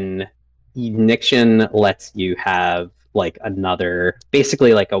and then Nixian lets you have like another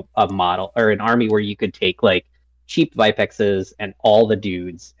basically like a model or an army where you could take like cheap Vipexes and all the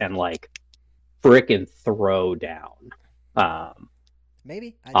dudes and like frickin' throw down um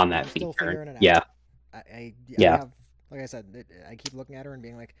maybe on that I'm feat still turn. figuring it out. Yeah, I yeah, have like I said, I keep looking at her and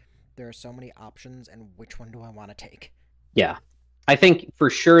being like, there are so many options, and which one do I want to take? yeah. I think for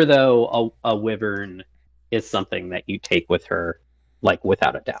sure though, a wyvern is something that you take with her, like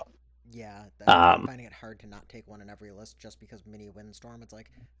without a doubt. Yeah, I'm Um, finding it hard to not take one in every list just because mini windstorm. It's like,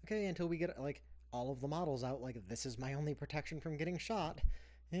 okay, until we get like all of the models out, like this is my only protection from getting shot.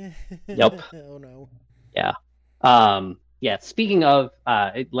 yep, Oh no. yeah, yeah. Speaking of,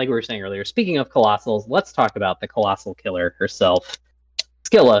 like we were saying earlier, speaking of colossals, let's talk about the colossal killer herself,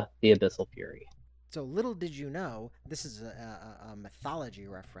 Skilla, the Abyssal Fury. So little did you know, this is a mythology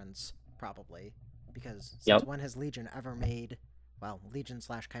reference, probably, because since Yep, when has Legion ever made, well, Legion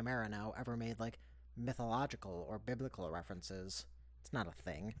slash Chimera now ever made like mythological or biblical references? It's not a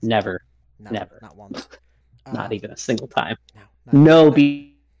thing. never, Never, never, not once. not Uh, even a single time. no, No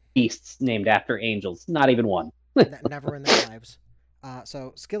beasts named after angels, not even one. never in their lives.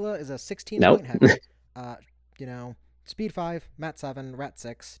 So Skilla is a 16 point Nope, heavy. Uh, Speed 5, Mat 7, Rat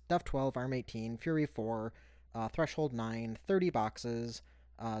 6, Def 12, Arm 18, Fury 4, Threshold 9, 30 boxes.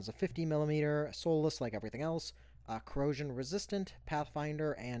 Is a 50 millimeter, soulless like everything else. Corrosion resistant,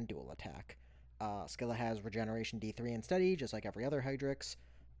 Pathfinder, and dual attack. Skilla has regeneration D3 and steady, just like every other Hydrix,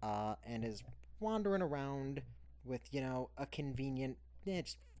 and is wandering around with, a convenient,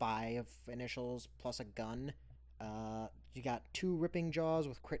 just 5 initials plus a gun. You got 2 Ripping Jaws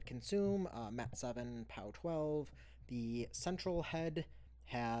with crit consume, Mat 7, POW 12. The central head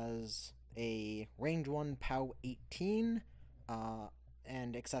has a range 1 POW 18,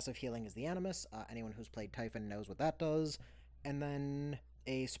 and excessive healing is the Animus. Anyone who's played Typhon knows what that does. And then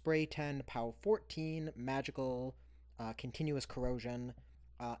a spray 10 POW 14 magical continuous corrosion,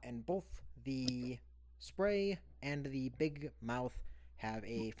 and both the spray and the big mouth have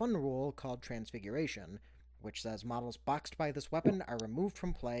a fun rule called Transfiguration, which says models boxed by this weapon are removed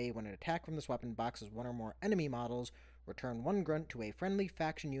from play. When an attack from this weapon boxes one or more enemy models, return one grunt to a friendly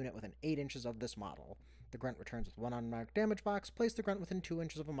faction unit within 8 inches of this model. The grunt returns with one unmarked damage box. Place the grunt within 2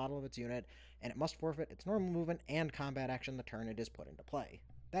 inches of a model of its unit, and it must forfeit its normal movement and combat action the turn it is put into play.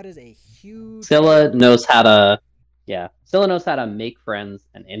 That is a huge... Scylla knows how to... Yeah, Scylla knows how to make friends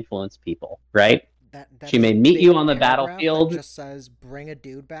and influence people, right? That she may meet you on the paragraph battlefield. That just says, bring a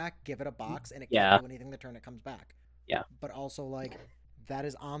dude back, give it a box, and it Yeah. can't do anything the turn it comes back. Yeah. But also, like, that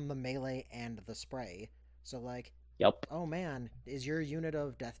is on the melee and the spray. So, like, Yep. oh man, is your unit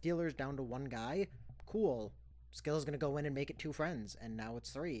of death dealers down to 1 guy? Cool. Skill's gonna go in and make it 2 friends, and now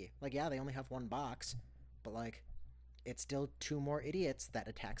it's 3. Like, yeah, they only have 1 box, but, like, it's still 2 more idiots that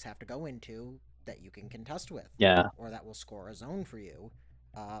attacks have to go into that you can contest with. Yeah. Or that will score a zone for you.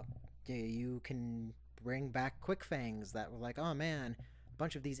 You can bring back Quick Fangs that were like, oh man, a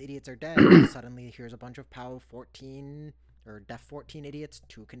bunch of these idiots are dead. Suddenly here's a bunch of POW 14 or Def 14 idiots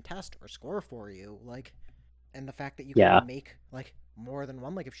to contest or score for you. Like, and the fact that you can make, like, more than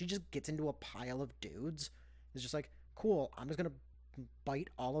one, like, if she just gets into a pile of dudes, it's just like, cool, I'm just gonna bite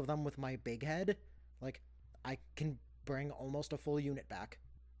all of them with my big head. Like, I can bring almost a full unit back.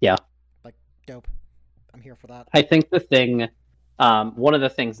 Yeah. Like, dope. I'm here for that. I think the thing, one of the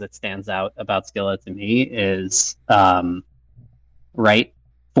things that stands out about Scylla to me is, right,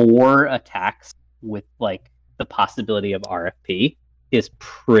 4 attacks with, like, the possibility of RFP is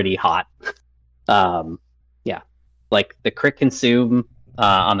pretty hot. Yeah, like the crit consume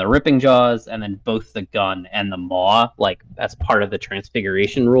on the Ripping Jaws, and then both the gun and the maw, like, as part of the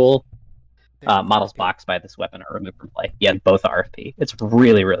Transfiguration rule. Models boxed by this weapon are removed from play. Yeah, both RFP. It's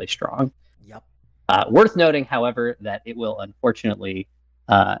really, really strong. Yep. Worth noting, however, that it will unfortunately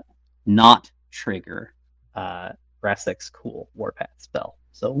not trigger Rassik's cool Warpath spell.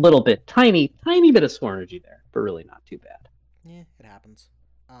 So a little bit, tiny bit of score energy there, but really not too bad. Yeah, it happens.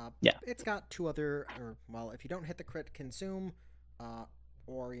 Yeah. It's got 2 other, or, well, if you don't hit the crit consume,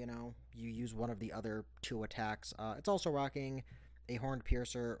 or, you know, you use one of the other 2 attacks, it's also rocking a Horned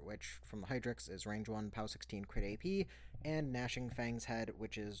Piercer, which from the Hydrix is range 1, POW 16 crit AP, and Gnashing Fang's Head,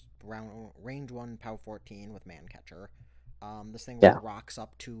 which is range 1, POW 14 with Man Catcher. This thing rocks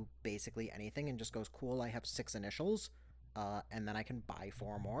up to basically anything and just goes, cool, I have 6 initials, and then I can buy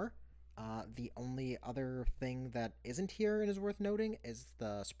 4 more. The only other thing that isn't here and is worth noting is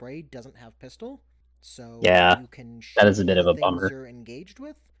the spray doesn't have pistol, so you can shoot that is a bit of a things bummer. you're engaged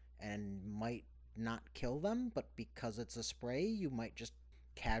with and might not kill them, but because it's a spray, you might just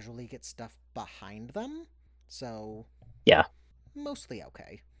casually get stuff behind them. So yeah, mostly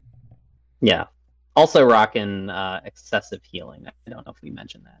okay. Yeah. Also rocking excessive healing. I don't know if we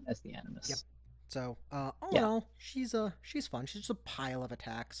mentioned that as the Animus. Yep. So all in all, she's fun. She's just a pile of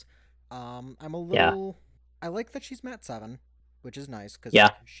attacks. I'm a little. I like that she's Mat 7, which is nice because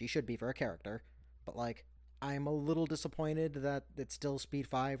she should be for a character. But, like, I'm a little disappointed that it's still speed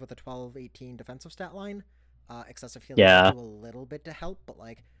 5 with a 12-18 defensive stat line. Excessive healing will do a little bit to help, but,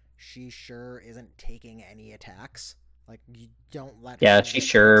 like, she sure isn't taking any attacks. Like, you don't let her. Yeah, she's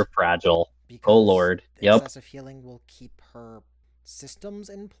sure fragile. Oh lord. Yep. Excessive healing will keep her systems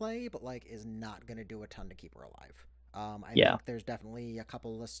in play, but, like, is not going to do a ton to keep her alive. I think there's definitely a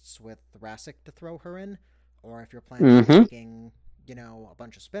couple lists with Rassic to throw her in, or if you're planning on taking, you know, a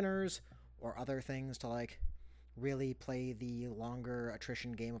bunch of spinners or other things to, like, really play the longer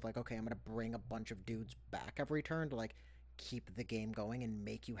attrition game of, like, okay, I'm going to bring a bunch of dudes back every turn to, like, keep the game going and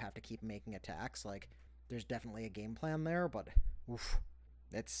make you have to keep making attacks. Like, there's definitely a game plan there, but oof,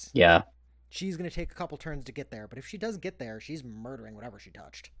 it's... Yeah. She's going to take a couple turns to get there, but if she does get there, she's murdering whatever she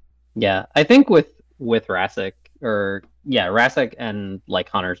touched. Yeah, I think with Rassic, Rassic and, like,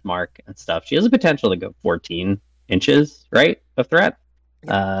 Hunter's Mark and stuff, she has the potential to go 14 inches, right, of threat?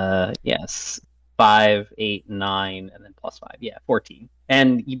 Yep. Yes. 5, 8, 9, and then +5. Yeah, 14.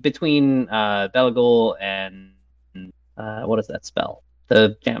 And between Belagul and what is that spell?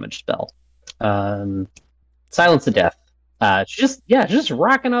 The damage spell. Silence of Death. She's just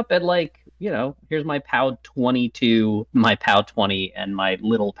rocking up at, like, you know, here's my POW 22, my POW 20, and my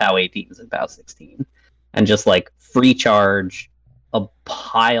little POW 18s and POW 16. And just, like, free charge a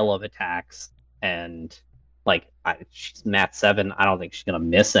pile of attacks and She's Mat 7. I don't think she's gonna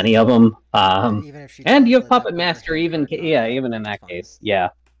miss any of them. Even if she And does, you have that Puppet won't Master, hurt her none. yeah, Yep, even in it's that fine. case, yeah.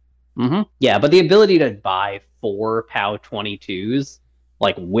 Yeah, but the ability to buy 4 POW 22s,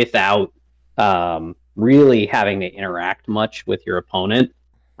 like without really having to interact much with your opponent,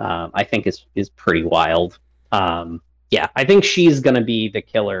 I think is pretty wild. Yeah, I think she's gonna be the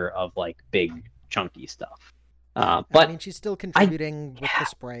killer of like big chunky stuff. Yeah, and I mean But she's still I contributing with the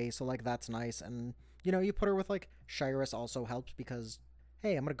spray, so like that's nice. And you put her with like Shyrus also helps because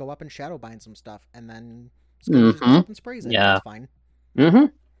hey, I'm gonna go up and shadow bind some stuff, and then Skilla just goes hmm up and sprays it. yeah. That's fine. hmm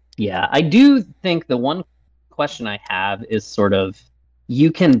Yeah, I do think the one question I have is sort of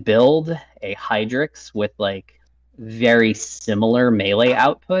you can build a Hydrix with like very similar melee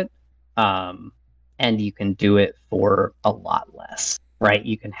output, um, and you can do it for a lot less, right?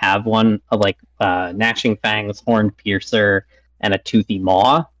 You can have one like Gnashing Fangs, Horned Piercer, and a Toothy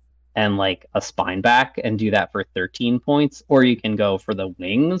Maw, and like a Spine Back, and do that for 13 points, or you can go for the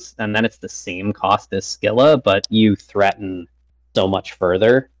wings, and then it's the same cost as Skilla, but you threaten so much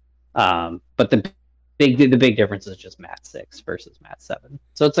further. But the big difference is just Mat 6 versus Mat 7.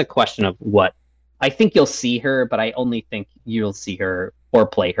 So it's a question of what I think you'll see her, but I only think you'll see her or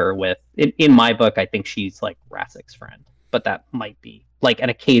play her with. In my book, I think she's like Rasik's friend, but that might be like,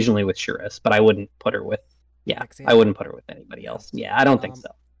 and occasionally with Shurus, but I wouldn't put her with. Yeah, I Nyxia. wouldn't put her with anybody Yeah. else. Yeah, I don't think Um, so.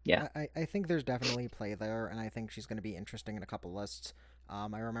 Yeah, I think there's definitely play there, and I think she's going to be interesting in a couple lists.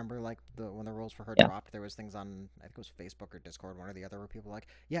 I remember like when the rules for her yeah, dropped, there was things on I think it was Facebook or Discord, one or the other, where people were like,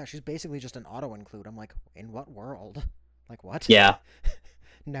 yeah, she's basically just an auto include. I'm like, in what world? Like what? yeah,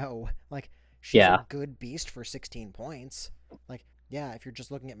 No, like she's a yeah, good beast for 16 points. Like yeah, if you're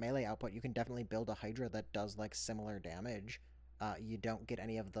just looking at melee output, you can definitely build a Hydra that does like similar damage. You don't get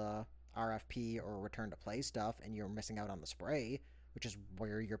any of the RFP or return to play stuff, and you're missing out on the spray, which is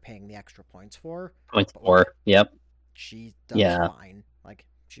where you're paying the extra points for. points But like, four. Yep. she does Yeah. fine. Like,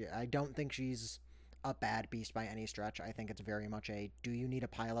 I don't think she's a bad beast by any stretch. I think it's very much a do you need a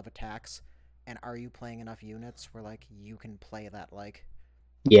pile of attacks, and are you playing enough units where like you can play that like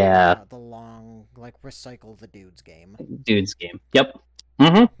Yeah. the long like recycle the dudes game. Dude's game. Yep.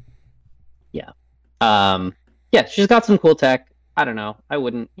 hmm Yeah. Yeah, she's got some cool tech. I don't know. I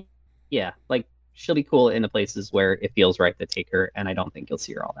wouldn't. Yeah, like she'll be cool in the places where it feels right to take her, and I don't think you'll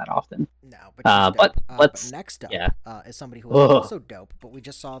see her all that often. No, but she's But dope. But let's. next Yeah. up is somebody who is Oh, also dope, but we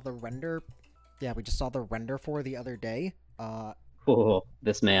just saw the render. Yeah, we just saw the render for the other day. oh,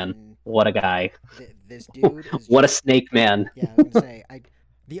 this man. And What a guy. this dude is What a just snake man. yeah. I was gonna say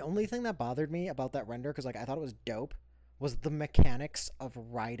the only thing that bothered me about that render because like I thought it was dope was the mechanics of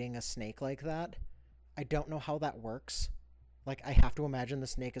riding a snake like that. I don't know how that works. Like I have to imagine the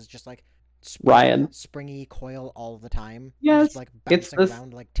snake is just like Ryan. springy coil all the time, and just Yes, like it's bouncing this.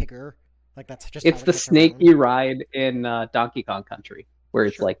 around like Tigger. Like that's just how It's it the gets snake around. you ride in Donkey Kong Country, where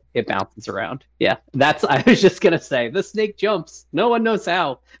it's Sure. like it bounces around. Yeah, that's. Yeah. I was just gonna say the snake jumps. No one knows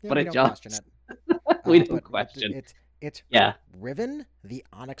how, Yeah, but we it don't question jumps. it. We don't But question. it's Yeah. Riven, the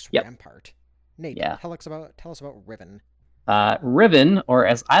Onyx Yep. Rampart. Nate, Yeah. tell us about Riven. Riven, or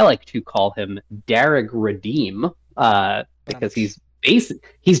as I like to call him, Darrig Redeem, But I'm because he's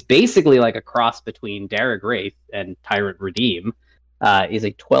basically like a cross between Darrig Wraith and Tyrant Redeem. Is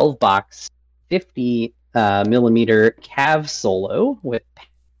a 12 box, 50 millimeter Cav solo with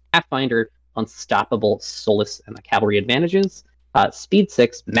Pathfinder, Unstoppable, Solus, and the Cavalry advantages. Speed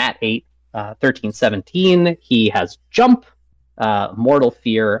 6, Mat 8, 1317. He has Jump, Mortal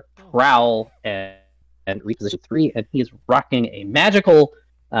Fear, Prowl, and Reposition 3, and he is rocking a magical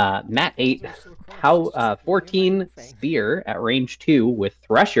Mat 8, 14 Spear at range 2 with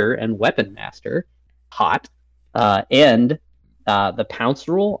Thresher and Weapon Master. Hot. And the Pounce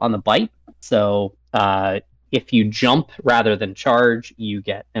rule on the bite. So if you jump rather than charge, you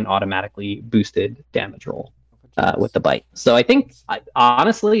get an automatically boosted damage roll with the bite. So I think,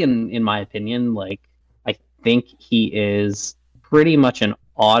 honestly, in my opinion, like I think he is pretty much an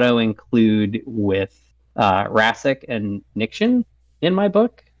auto include with Rasik and Nixian in my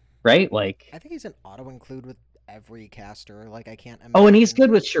book, right? Like, I think he's an auto include with every caster. Like I can't oh, and he's imagine.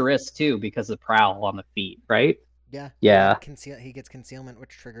 good with Shurus too because of Prowl on the feet, right? Yeah, Yeah, he gets concealment, which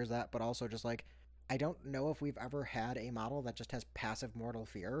triggers that, but also just like I don't know if we've ever had a model that just has passive mortal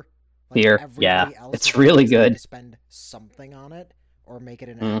fear. Like fear. Yeah, everybody else it's has really always had good. to spend something on it or make it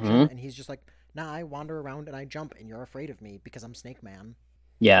an action, hmm and he's just like, nah, I wander around and I jump, and you're afraid of me because I'm Snake Man.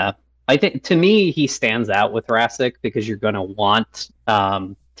 Yeah, I think to me he stands out with Rasik because you're going to want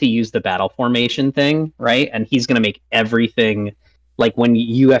to use the battle formation thing, right? And he's going to make everything like when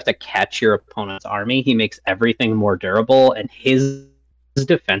you have to catch your opponent's army, he makes everything more durable, and his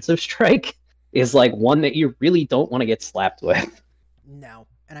defensive strike is like one that you really don't want to get slapped with. No.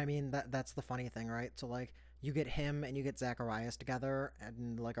 And I mean that's the funny thing, right? So like you get him and you get Zacharias together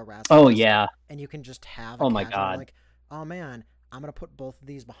and like a Rassic Oh list, yeah. and you can just have a Oh my casual god. like, oh man, I'm gonna put both of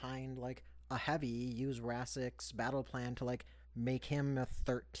these behind like a heavy, use Rassic's battle plan to like make him a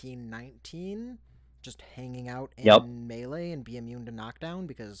 13-19, just hanging out Yep. in melee and be immune to knockdown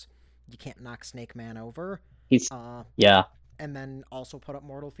because you can't knock Snake Man over. He's Uh, yeah. and then also put up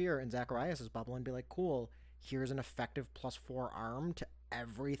Mortal Fear in Zacharias' bubble and be like, cool, here's an effective +4 arm to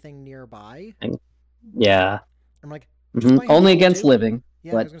everything nearby. Yeah. I'm like, just Hmm. by Only himself against too. living,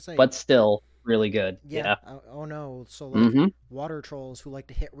 Yeah, I but was gonna say, but still really good. yeah. Yeah. Oh no. So like, Hmm. water trolls who like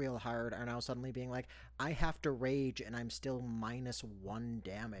to hit real hard are now suddenly being like, I have to rage and I'm still -1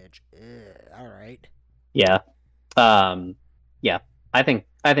 damage. Ugh, all right. Yeah. Um, yeah, I think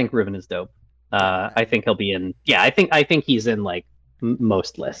Riven is dope. Yeah. I think he'll be in. Yeah, I think he's in like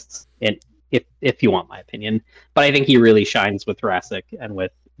most lists. And if you want my opinion, but I Yeah. think he really shines with Rassic and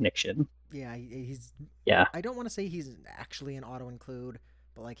with Nixian. Yeah. He's. Yeah, I don't want to say he's actually an auto include,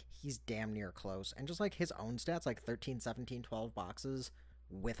 but like he's damn near close. And just like his own stats, like 13, 17, 12 boxes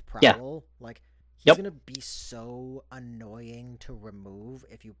with yeah, Prowl, like he's yep. gonna be so annoying to remove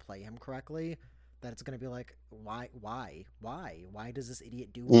if you play him correctly that it's gonna be like, why does this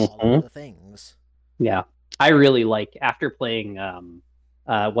idiot do all of Hmm. the things? Yeah, I really like after playing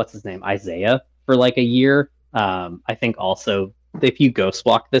what's his name, Isaiah for like a year. I think also if you ghost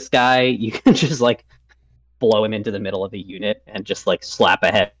walk this guy, you can just like blow him into the middle of a unit and just like slap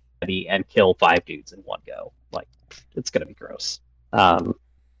a heavy and kill 5 dudes in one go. Like it's gonna be gross. Um,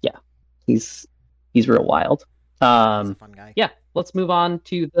 yeah, he's he's real wild. Yeah, he's a Um, fun guy. yeah, let's move on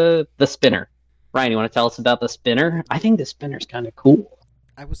to the spinner. Ryan, you want to tell us about the spinner? I think the spinner's kind of cool.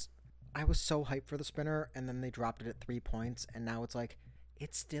 I was I was so hyped for the spinner, and then they dropped it at 3 points, and now it's like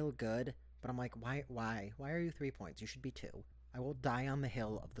it's still good, but I'm like, why are you 3 points? You should be two. I will die on the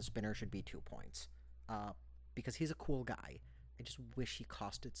hill of the spinner should be 2 points, uh, because he's a cool guy. I just wish he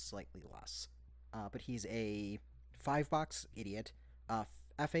costed slightly less. But he's a 5 box idiot.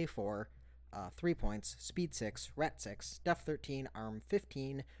 FA4, 3 points, speed 6, rat 6, def 13, arm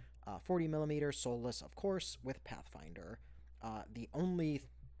 15, 40 millimeter, soulless, of course, with Pathfinder. The only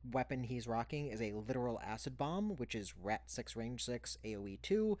weapon he's rocking is a literal acid bomb, which is rat 6, range 6, AoE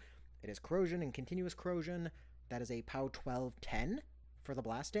 2. It is corrosion and continuous corrosion. That is a POW 12 10 for the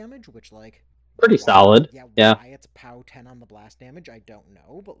blast damage, which, like, Pretty why? solid. Yeah, Yeah. why it's POW 10 on the blast damage, I don't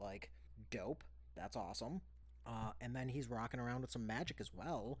know, but, like, dope. That's awesome. And then he's rocking around with some magic as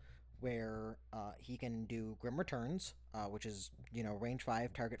well, where he can do Grim Returns, which is, range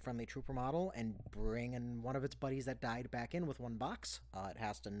 5 target friendly trooper model, and bring in one of its buddies that died back in with 1 box. It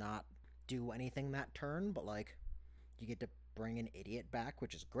has to not do anything that turn, but like you get to bring an idiot back,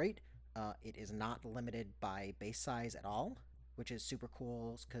 which is great. It is not limited by base size at all, which is super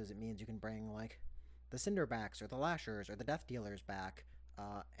cool because it means you can bring like the Cinderbacks or the Lashers or the Death Dealers back.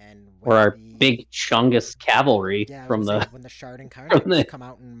 And Or when our the big Chungus cavalry Yeah, I was gonna from say the when the Shard from Incarnates the come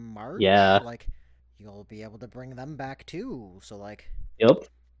out in March, yeah. like you'll be able to bring them back too. So like Yep.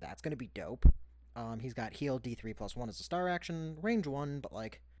 that's gonna be dope. He's got heal D3+1 as a star action, range 1, but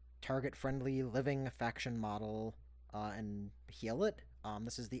like target friendly living faction model, and heal it.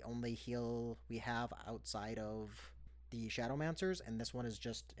 This is the only heal we have outside of the Shadowmancers, and this one is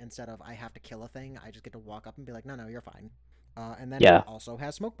just instead of I have to kill a thing, I just get to walk up and be like, no, you're fine. And then it Yeah. also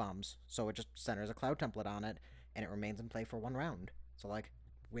has smoke bombs, so it just centers a cloud template on it, and it remains in play for 1 round. So like,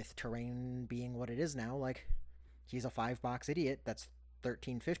 with terrain being what it is now, like he's a 5 box idiot that's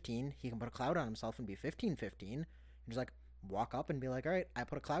 13-15. He can put a cloud on himself and be 15-15, and just like walk up and be like, all right, I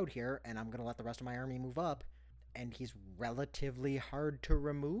put a cloud here, and I'm gonna let the rest of my army move up, and he's relatively hard to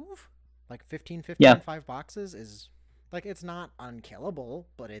remove. Like 15-15 Yeah. in 5 boxes is like it's not unkillable,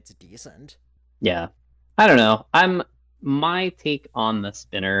 but it's decent. Yeah. I don't know. My take on the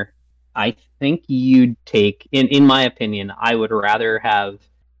spinner. I think you'd take in my opinion, I would rather have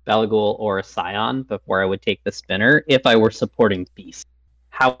Belgul or a Scion before I would take the spinner if I were supporting Beast.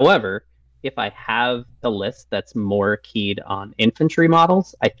 However, if I have a list that's more keyed on infantry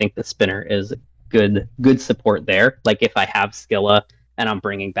models, I think the spinner is good support there. Like if I have Skilla and I'm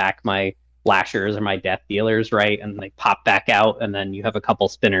bringing back my Lashers or my Death Dealers, right, and they pop back out, and then you have a couple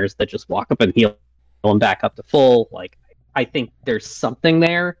spinners that just walk up and heal them back up to full. Like I think there's something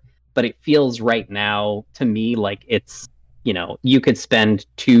there, but it feels right now to me like it's you could spend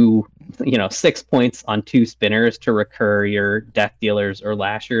 6 points on 2 spinners to recur your Death Dealers or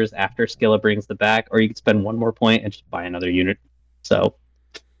Lashers after Skilla brings the back, or you could spend one more point and just buy another unit. So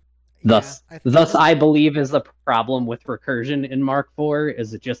Yeah, Thus, I believe is the problem with recursion in Mark IV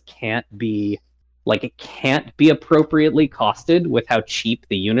is it just can't be it can't be appropriately costed with how cheap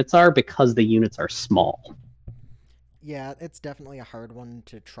the units are because the units are small. yeah, it's definitely a hard one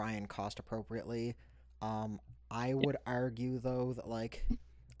to try and cost appropriately. Um, I would argue though that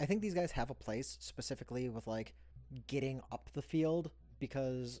I think these guys have a place specifically with getting up the field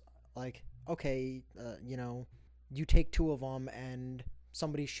because okay, you take two of them and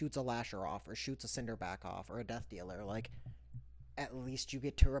somebody shoots a lasher off or shoots a cinder back off or a death dealer, at least you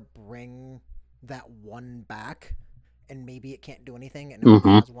get to bring that one back, and maybe it can't do anything and it only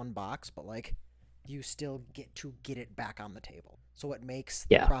has one box, but you still get to get it back on the table. So it makes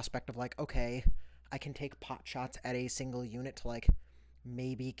the prospect of okay, I can take pot shots at a single unit to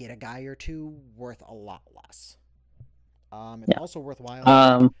maybe get a guy or two worth a lot less. It's also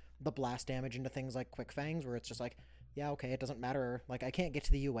worthwhile the blast damage into things like Quick Fangs, where it's just yeah, okay, it doesn't matter. I can't get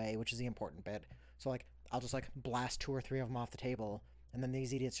to the UA, which is the important bit. So I'll just blast two or three of them off the table, and then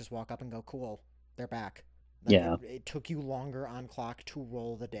these idiots just walk up and go, cool, they're back. It took you longer on clock to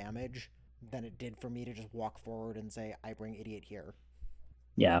roll the damage than it did for me to just walk forward and say, I bring idiot here.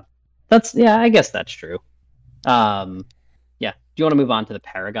 Yeah. I guess that's true. Yeah. Do you want to move on to the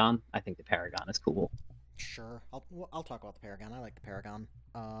Paragon? I think the Paragon is cool. Sure. I'll talk about the Paragon. I like the Paragon.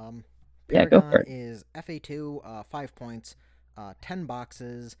 Paragon is FA2, 5 points, 10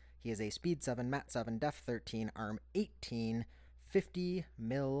 boxes. He is a Speed 7, Mat 7, Def 13, Arm 18, 50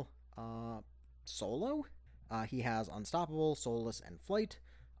 mil solo. He has Unstoppable, Soulless, and Flight.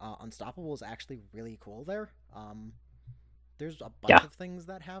 Unstoppable is actually really cool there. There's a bunch of things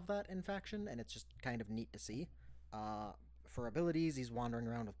that have that in faction, and it's just kind of neat to see. For abilities, he's wandering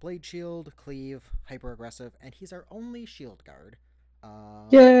around with Blade Shield, Cleave, Hyper Aggressive, and he's our only Shield Guard.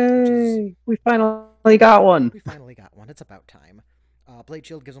 Yay! We finally got one. It's about time. Blade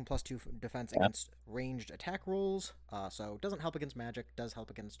Shield gives him +2 defense against ranged attack rolls, so doesn't help against magic, does help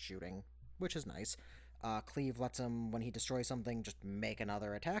against shooting, which is nice. Cleave lets him, when he destroys something, just make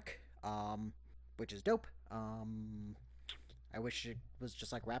another attack, which is dope. I wish it was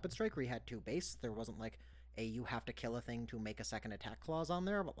just like Rapid Strike, where he had 2 base. There wasn't you have to kill a thing to make a second attack clause on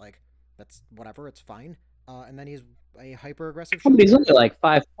there, but that's whatever, it's fine. And then he's a hyper aggressive. He's only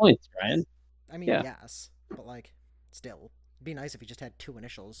 5 points, Ryan. I mean, yes, but still, it'd be nice if he just had 2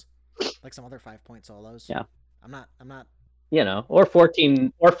 initials, like some other 5-point solos. Yeah, I'm not. Or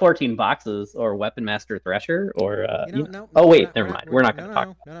 14 boxes, or Weapon Master Thresher, or no. Oh wait, never mind. We're not going to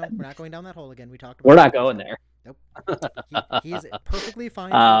talk. No, we're not going down that hole again. We talked about. We're not going there. Nope. He is perfectly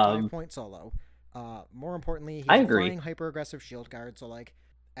fine for a 5-point solo. More importantly, he's a flying hyper aggressive shield guard. So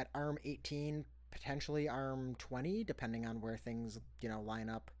at arm 18, potentially arm 20, depending on where things line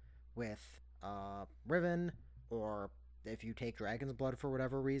up with Riven, or if you take Dragon's Blood for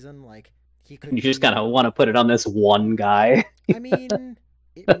whatever reason, he could. You just kind of want to put it on this one guy. I mean,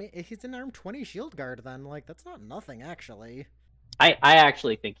 if he's an arm 20 shield guard, then that's not nothing actually. I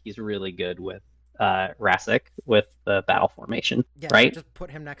actually think he's really good with Rassic with the battle formation, right? Just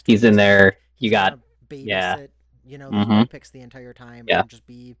put him next to he's in there. You got babysit, the picks the entire time, and just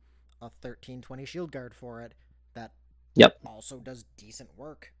be a 13-20 shield guard for it. That also does decent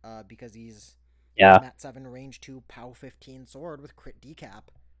work because he's Mat 7 range 2 POW 15 sword with crit decap.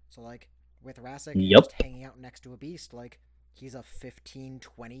 So with Rassic just hanging out next to a beast, he's a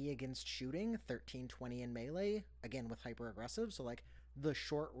 15-20 against shooting, 13-20 in melee, again with hyper aggressive. So the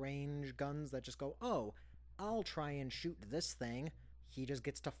short range guns that just go, oh, I'll try and shoot this thing. He just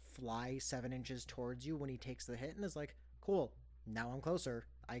gets to fly 7 inches towards you when he takes the hit and is cool, now I'm closer.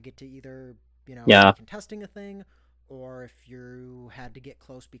 I get to either, contesting a thing, or if you had to get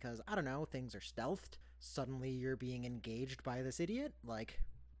close because, I don't know, things are stealthed, suddenly you're being engaged by this idiot.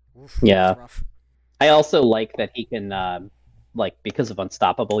 Oof, that's rough. I also like that he can, because of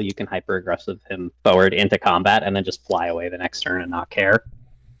Unstoppable, you can hyper aggressive him forward into combat and then just fly away the next turn and not care.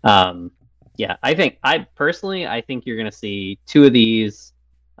 I think you're going to see 2 of these.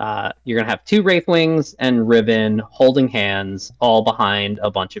 You're going to have 2 Wraithwings and Riven holding hands all behind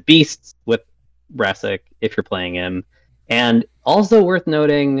a bunch of beasts with Rassic if you're playing him. And also worth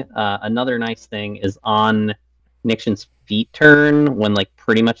noting, another nice thing is on Nixon's feet turn, when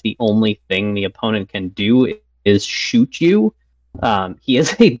pretty much the only thing the opponent can do is shoot you. He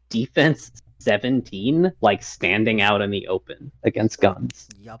is a defense 17, standing out in the open against guns.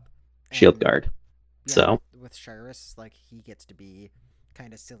 Yup. Shield guard. So with Shyrus, he gets to be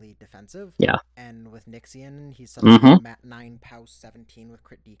kind of silly defensive. Yeah. And with Nixian, he's suddenly Mat 9 POW 17 with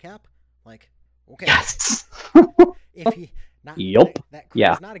crit decap. Okay. Yes. If he that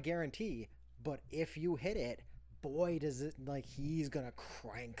crit is not a guarantee, but if you hit it, boy, does it like he's gonna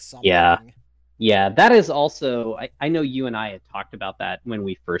crank Yeah. something. Yeah, that is also. I know you and I had talked about that when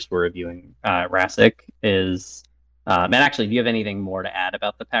we first were reviewing Rassic. And actually, do you have anything more to add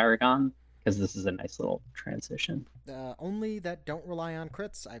about the Paragon? Because this is a nice little transition. Only that don't rely on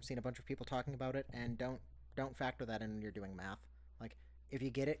crits. I've seen a bunch of people talking about it, and don't factor that in when you're doing math. Like, if you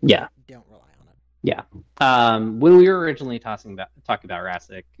get Yeah, it. Don't rely on it. yeah. When we were originally talking about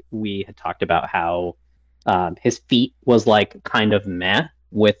Rassic, we had talked about how his feat was like kind of meh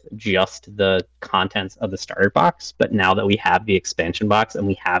with just the contents of the starter box. But now that we have the expansion box and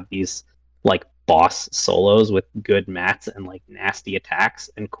we have these like boss solos with good mats and like nasty attacks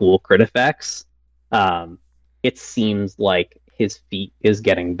and cool crit effects, um, it seems like his feat is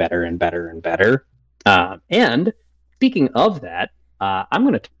getting better and better and better. And speaking of that, I'm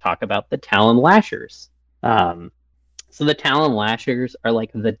going to talk about the Talon Lashers. Um, so the Talon Lashers are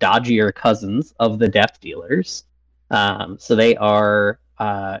like the dodgier cousins of the Death Dealers. So they are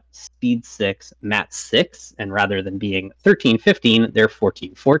speed 6, mat 6, and rather than being 13-15, they're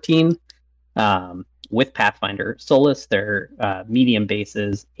 14-14. With Pathfinder Solus, they're medium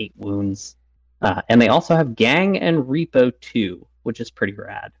bases, 8 wounds. And they also have Gang and Repo 2, which is pretty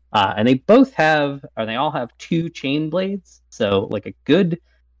rad. And they all have 2 chain blades. So, like, a good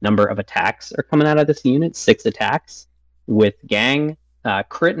number of attacks are coming out of this unit, 6 attacks with Gang,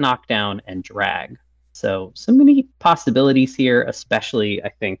 crit knockdown, and drag. So, some many possibilities here, especially, I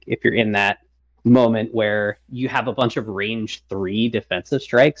think, if you're in that moment where you have a bunch of range 3 defensive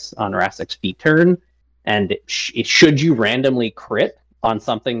strikes on Rassic's feet turn, and should you randomly crit on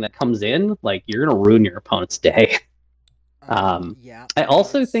something that comes in, like you're gonna ruin your opponent's day. Yeah, I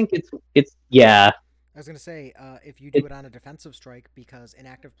also it's. think it's yeah, I was gonna say, if you do it it on a defensive strike, because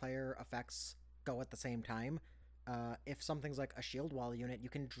inactive player effects go at the same time. If something's like a shield wall unit, you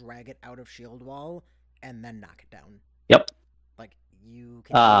can drag it out of shield wall and then knock it down. yep. Like you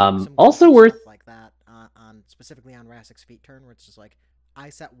can do some Also goofy worth stuff like that on specifically on Rassic's feet turn, where it's just like I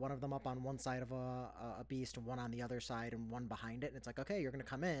set one of them up on one side of a beast, one on the other side, and one behind it, and it's like, okay, you're gonna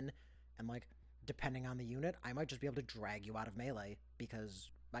come in, and like depending on the unit, I might just be able to drag you out of melee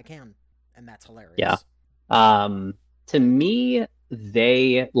because I can, and that's yeah. hilarious. To me,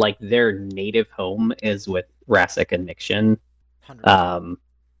 they like their native home is with Rassic and Nixian. 100%. Um,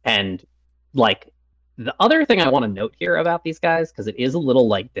 and like the other thing I want to note here about these guys, because it is a little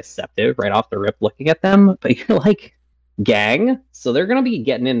like deceptive right off the rip looking at them, but you're like gang, so they're gonna be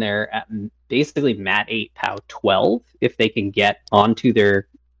getting in there at basically mat 8 pow 12 if they can get onto their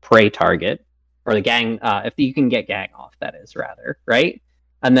prey target, or the gang if you can get gang off, that is, rather, right?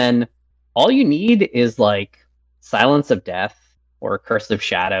 And then all you need is like Silence of Death or Curse of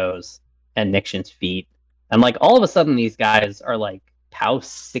Shadows and Nixian's Feet. And like all of a sudden these guys are like POW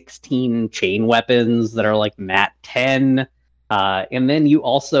 16 chain weapons that are like mat 10. And then you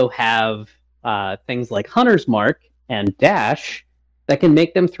also have things like Hunter's Mark and Dash that can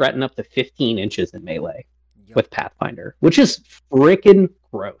make them threaten up to 15 inches in melee Yup. with Pathfinder, which is freaking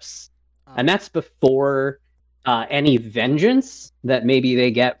gross. And Uh, that's before any vengeance that maybe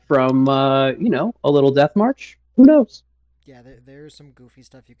they get from, a little Death March. Who knows? yeah, there's some goofy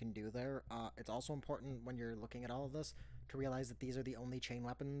stuff you can do there. It's also important when you're looking at all of this to realize that these are the only chain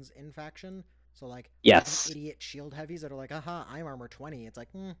weapons in faction. So like the Yes. idiot shield heavies that are like, aha, I'm armor 20. It's like,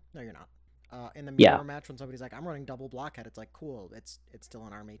 no, you're not. In the Yeah. mirror match, when somebody's like, I'm running double blockhead, it's like, cool. It's still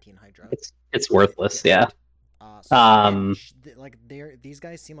an arm 18 Hydra. It's Get worthless. Yeah. wrecked. So again, Um, like these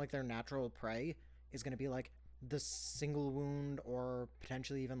guys seem like their natural prey is going to be like the single wound or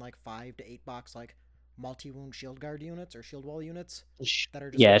potentially even like 5 to 8 box like multi wound shield guard units or shield wall units that are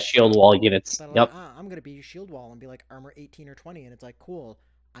just yeah, like shield wall units. Yep. I'm going to be shield wall and be like armor 18 or 20, and it's like cool.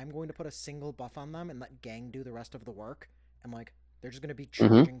 I'm going to put a single buff on them and let gang do the rest of the work, and like they're just going to be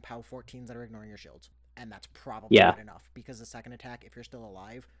Hmm. charging POW 14s that are ignoring your shields, and that's probably Yeah. good enough because the second attack, if you're still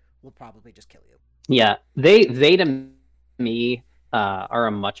alive, will probably just kill you. Yeah. They to me are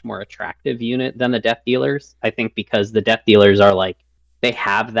a much more attractive unit than the Death Dealers. I think because the Death Dealers are like they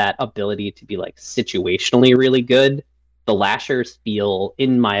have that ability to be like situationally really good. The Lashers feel,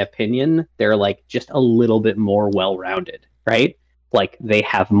 in my opinion, they're like just a little bit more well-rounded, right? Like they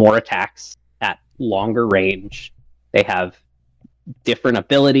have more attacks at longer range. They have different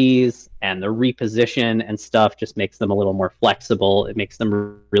abilities, and the reposition and stuff just makes them a little more flexible. It makes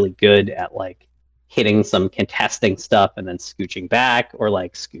them really good at like hitting some contesting stuff and then scooching back, or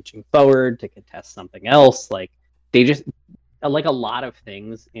like scooching forward to contest something else. Like they just like a lot of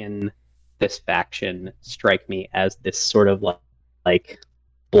things in this faction strike me as this sort of like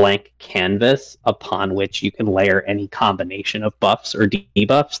blank canvas upon which you can layer any combination of buffs or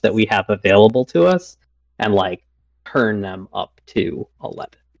debuffs that we have available to us. And like turn them up to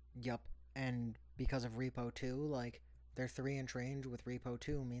 11. Yup. And because of Repo 2, like, their 3-inch range with Repo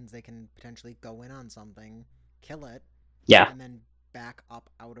 2 means they can potentially go in on something, kill it, Yeah. and then back up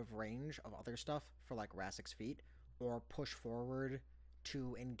out of range of other stuff for, like, Rassic's feet, or push forward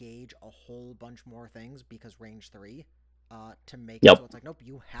to engage a whole bunch more things because range 3, to make it Yep. so it's like, nope,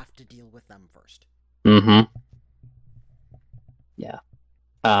 you have to deal with them first. Mm-hmm. Yeah.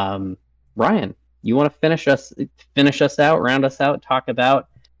 Ryan, you want to finish us out, round us out, talk about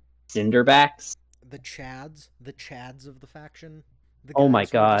Cinderbacks? The Chads of the faction, the Oh my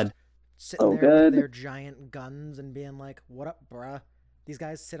guys who are just god. sitting So there with good. their giant guns and being like, "What up, bruh?" These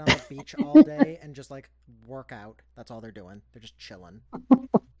guys sit on the beach all day and just like work out. That's all they're doing. They're just chilling.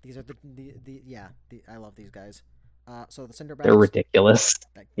 These are I love these guys. So the They're Cinderbacks, ridiculous.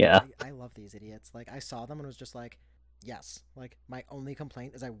 like, Yeah. I love these idiots. Like I saw them and was just like, yes. Like my only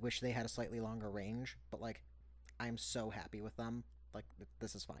complaint is I wish they had a slightly longer range, but like I'm so happy with them. Like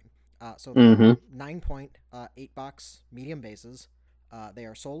this is fine. So they are Mm-hmm. 9 point, 8 box medium bases. They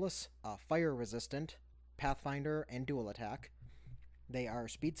are soulless, fire resistant, pathfinder, and dual attack. They are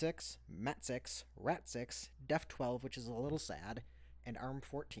speed 6, mat 6, rat 6, def 12, which is a little sad, and arm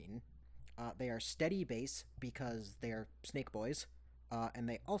 14. They are steady base because they are snake boys, and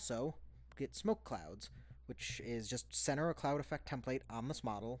they also get smoke clouds, which is just center a cloud effect template on this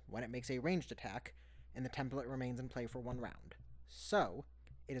model when it makes a ranged attack, and the template remains in play for 1 round. So,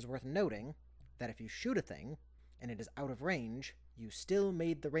 it is worth noting that if you shoot a thing and it is out of range, you still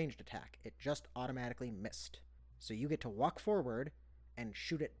made the ranged attack. It just automatically missed. So you get to walk forward and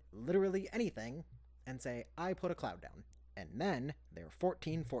shoot at literally anything and say, I put a cloud down. And then they're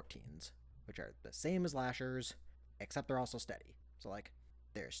 14/14s, which are the same as lashers, except they're also steady. So, like,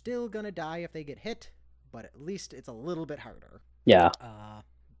 they're still gonna die if they get hit, but at least it's a little bit harder. Yeah.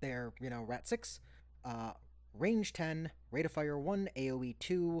 They're, rat 6, range 10, rate of fire 1, AoE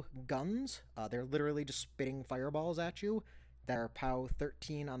 2 guns. They're literally just spitting fireballs at you. That are POW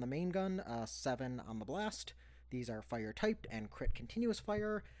 13 on the main gun, 7 on the blast. These are fire typed and crit continuous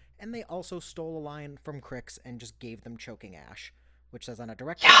fire, and they also stole a line from Crix and just gave them choking ash, which says on a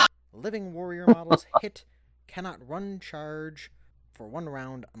direct hit, living warrior models hit cannot run charge for 1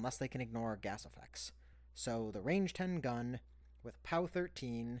 round unless they can ignore gas effects. So the range 10 gun with POW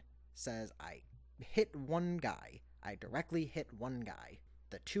 13 says I hit one guy. I directly hit one guy.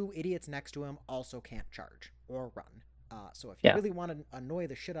 The 2 idiots next to him also can't charge or run. So if you really want to annoy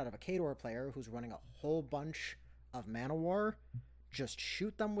the shit out of a Khador player who's running a whole bunch of Mana War, just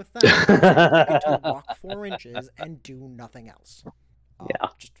shoot them with them and you get to walk 4 inches and do nothing else.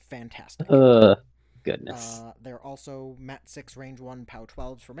 Just fantastic. Goodness. They're also Mat 6 range 1 POW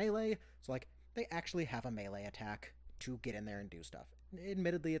 12s for melee, so like they actually have a melee attack to get in there and do stuff.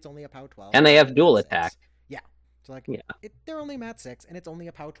 Admittedly, it's only a POW 12. And they have dual attack. Yeah. So like they're only Mat 6 and it's only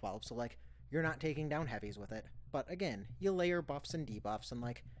a POW 12, so like you're not taking down heavies with it. But again, you layer buffs and debuffs, and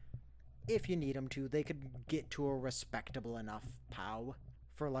like, if you need them to, they could get to a respectable enough POW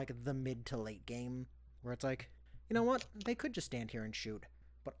for like the mid to late game, where it's like, you know what, they could just stand here and shoot,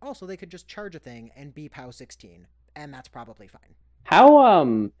 but also they could just charge a thing and be POW 16, and that's probably fine.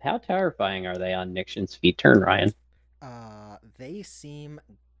 How terrifying are they on Nixon's feet turn, Ryan? They seem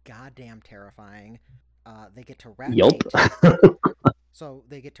goddamn terrifying. They get to rat 8. So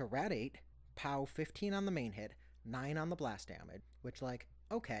they get to rat 8. POW 15 on the main hit, 9 on the blast damage, which, like,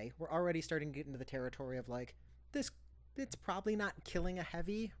 okay, we're already starting to get into the territory of, like, this, it's probably not killing a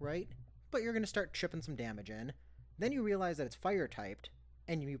heavy, right? But you're going to start chipping some damage in. Then you realize that it's fire typed,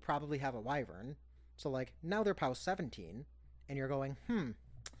 and you probably have a wyvern. So, like, now they're POW 17, and you're going,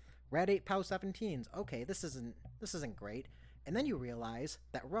 rat 8 POW 17s, okay, this isn't great. And then you realize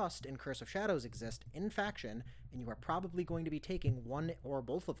that Rust and Curse of Shadows exist in faction, and you are probably going to be taking one or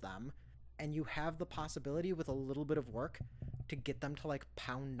both of them, and you have the possibility with a little bit of work to get them to like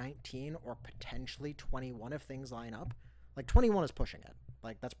POW 19 or potentially 21 if things line up. Like 21 is pushing it.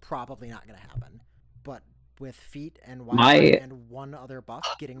 Like that's probably not going to happen. But with feet and and one other buff,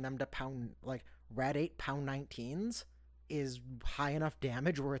 getting them to POW like rat 8 POW 19s is high enough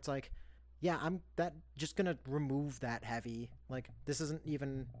damage where it's like, yeah, I'm that just gonna remove that heavy. Like this isn't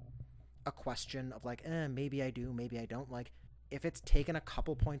even a question of like, maybe I do, maybe I don't. Like if it's taken a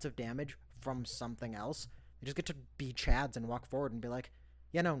couple points of damage from something else, you just get to be Chads and walk forward and be like,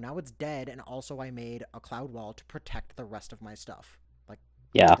 yeah, no, now it's dead, and also I made a cloud wall to protect the rest of my stuff. Like,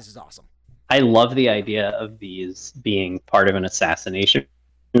 this is awesome. I love the idea of these being part of an assassination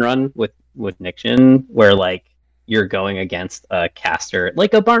run with Nixian, where like you're going against a caster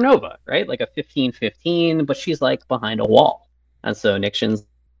like a Barnova, right? Like a 15/15, but she's like behind a wall. And so Nixian's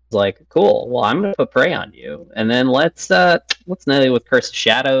like, cool. Well, I'm gonna put prey on you, and then let's melee with Curse of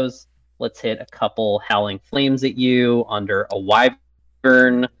Shadows. Let's hit a couple Howling Flames at you under a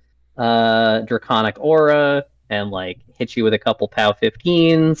Wyvern Draconic Aura, and like hit you with a couple POW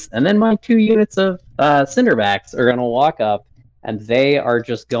 15s, and then my 2 units of Cinderbacks are gonna walk up, and they are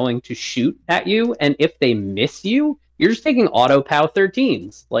just going to shoot at you, and if they miss you, you're just taking auto POW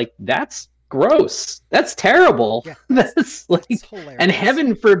 13s. Like that's gross. That's terrible. Yeah, That's that's like, and hilarious.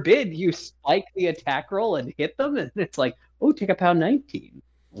 heaven forbid you spike the attack roll and hit them, and it's like, oh, take a POW 19.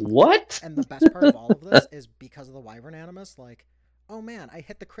 What? And the best part of all of this is because of the Wyvern Animus, like, oh man, I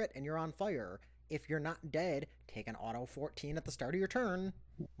hit the crit and you're on fire. If you're not dead, take an auto 14 at the start of your turn.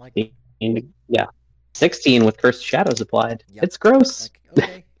 Like, Yeah, 16 with Cursed Shadows applied. yep. It's gross. Like,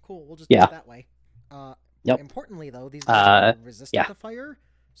 okay, cool, we'll just do Yeah. it that way. Yep. Importantly, though, these guys are resistant Yeah. to fire,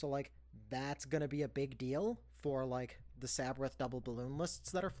 so, like, that's gonna be a big deal for, like, the Sabreth double balloon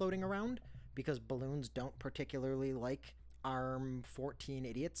lists that are floating around, because balloons don't particularly like arm 14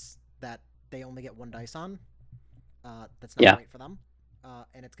 idiots that they only get 1 dice on. That's not Yeah. right for them.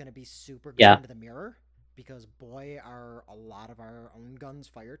 And it's going to be super good Yeah. into the mirror because, boy, are a lot of our own guns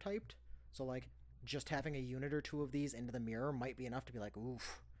fire typed. So, like, just having a unit or two of these into the mirror might be enough to be like,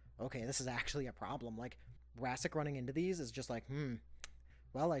 oof, okay, this is actually a problem. Like, Rassic running into these is just like,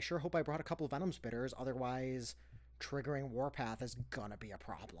 well, I sure hope I brought a couple Venom Spitters, otherwise triggering Warpath is gonna be a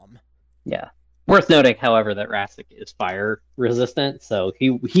problem. Yeah. Worth noting, however, that Rassic is fire resistant, so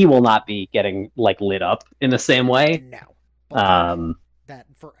he will not be getting like lit up in the same way. No. But like, that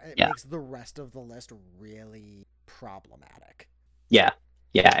Yeah. makes the rest of the list really problematic. Yeah.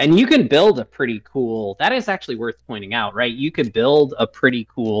 Yeah, and you can build a pretty cool. That is actually worth pointing out, right? You could build a pretty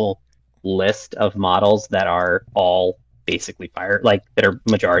cool list of models that are all basically fire, like that are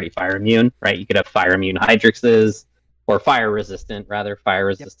majority fire immune, right? You could have fire immune Hydrixes, or fire resistant, rather fire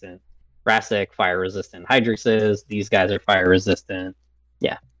resistant. Rassic, fire resistant Hydrixes. These guys are fire resistant.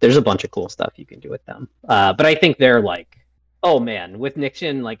 Yeah, there's a bunch of cool stuff you can do with them. But I think they're like, oh man, with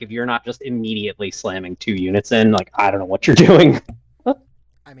Nixian, like if you're not just immediately slamming 2 units in, like I don't know what you're doing.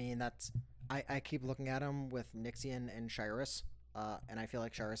 I mean, that's I keep looking at them with Nixian and Shyrus, and I feel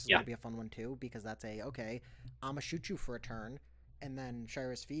like Shyrus is going to be a fun one too because that's okay, I'm gonna shoot you for a turn, and then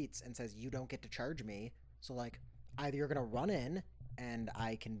Shyrus feats and says you don't get to charge me. So like, either you're gonna run in and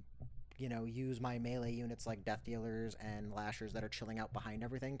I can, use my melee units like Death Dealers and Lashers that are chilling out behind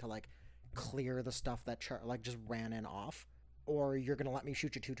everything to like clear the stuff that like just ran in off, or you're gonna let me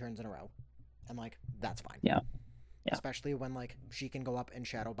shoot you 2 turns in a row, and like that's fine. Yeah. Especially when like she can go up and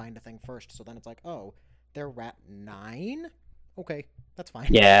shadow bind a thing first, so then it's like, oh, they're rat 9. Okay, that's fine.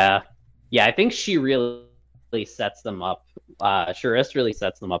 Yeah, I think she really sets them up. Shurist really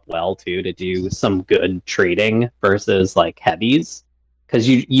sets them up well too to do some good trading versus like heavies, because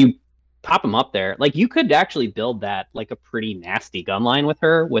you pop them up there. Like you could actually build that like a pretty nasty gun line with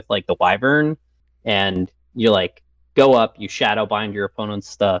her with like the Wyvern, and you like go up, you shadow bind your opponent's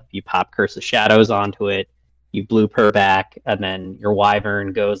stuff, you pop Curse of Shadows onto it, you bloop her back, and then your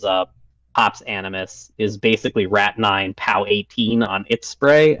Wyvern goes up, pops Animus, is basically Rat 9, POW 18 on its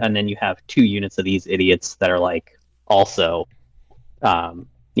spray, and then you have 2 units of these idiots that are like also,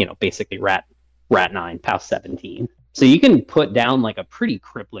 basically Rat 9, POW 17. So you can put down like a pretty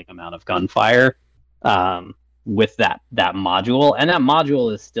crippling amount of gunfire with that module, and that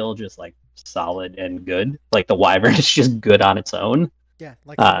module is still just like solid and good. Like the Wyvern is just good on its own. Yeah,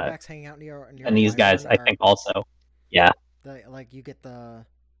 like Thunderback's hanging out near and these guys, I think, also, like you get the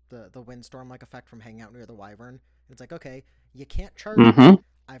windstorm like effect from hanging out near the Wyvern. It's like, okay, you can't charge me.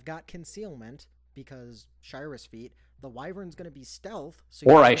 I've got concealment because Shyrus feat. The Wyvern's going to be stealth, so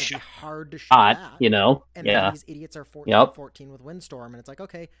or it's going to be hard to shoot that. And then these idiots are 14 with windstorm, and it's like,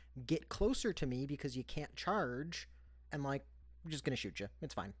 okay, get closer to me because you can't charge, and like I'm just going to shoot you.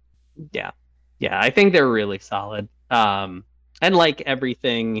 It's fine. Yeah, I think they're really solid. And like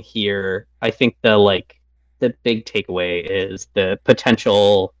everything here, I think the big takeaway is the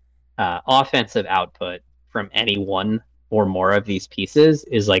potential offensive output from any one or more of these pieces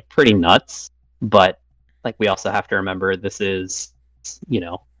is like pretty nuts. But like we also have to remember this is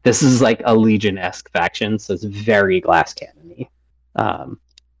like a Legion-esque faction, so it's very glass cannon-y.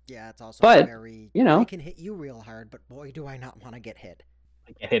 Yeah, it's also very I can hit you real hard, but boy do I not want to get hit.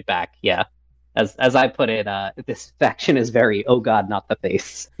 Get hit back, yeah. As I put it, this faction is very, oh god, not the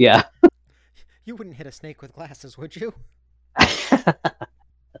face. Yeah. You wouldn't hit a snake with glasses, would you? Yeah,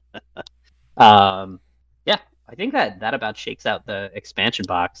 I think that about shakes out the expansion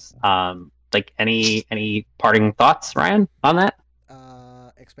box. Like any parting thoughts, Ryan, on that?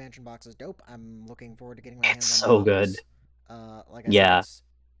 Expansion box is dope. I'm looking forward to getting my hands on so good. Like I said,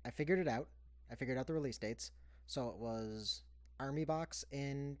 I I figured it out. I figured out the release dates. So it was Army Box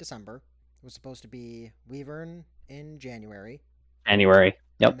in December. It was supposed to be Weavern in January, January. and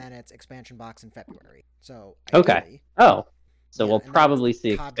Yep. then it's Expansion Box in February. So Okay. ideally, Oh, so yeah, we'll and then it's probably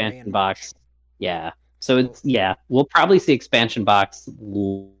see Cadre in expansion March. box. Yeah. So So it's we'll probably see expansion box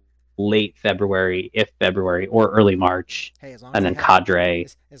late February, if February, or early March, hey, as long and as they then have it, Cadre.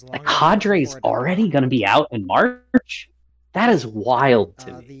 as And long as they have it Cadre's before already Adepticon. going to be out in March. That Yep. is wild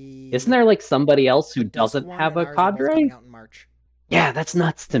to me. Isn't The there like somebody else who Dusk doesn't one have and a ours are both coming Cadre? out in March. Yeah, that's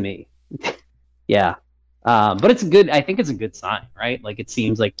nuts to me. Yeah. But it's good. I think it's a good sign, right? Like it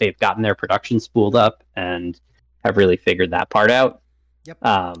seems like they've gotten their production spooled up and have really figured that part out. Yep.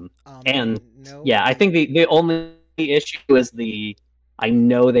 Um, And and no, yeah, I think the only issue is I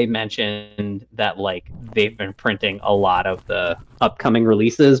know they mentioned that like they've been printing a lot of the upcoming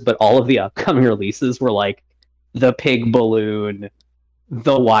releases, but all of the upcoming releases were like the pig balloon,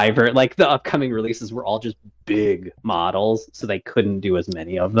 the wyvern, like the upcoming releases were all just big models, so they couldn't do as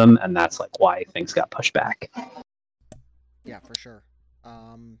many of them, and that's like why things got pushed back. yeah, for sure.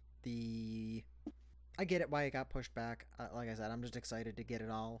 The I get it why it got pushed back. Like I said, I'm just excited to get it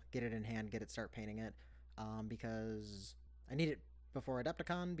all, get it in hand, get it start painting it. Because I need it before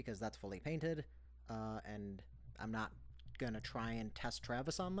Adepticon because that's fully painted. And I'm not gonna try and test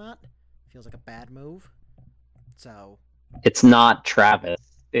Travis on that. Feels like a bad move. So It's not Travis.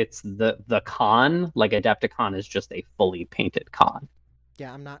 It's the con. Like Adepticon is just a fully painted con.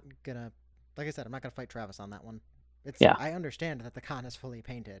 yeah, I'm not gonna. Like I said, I'm not gonna fight Travis on that one. It's Yeah. I understand that the con is fully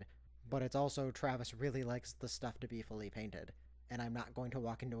painted, but it's also Travis really likes the stuff to be fully painted, and I'm not going to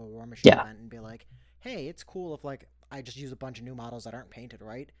walk into a War Machine Yeah. event and be like, "Hey, it's cool if like I just use a bunch of new models that aren't painted,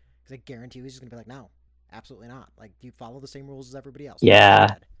 right?" Because I guarantee you he's just gonna be like, "No, absolutely not. Like you follow the same rules as everybody else." Go Yeah.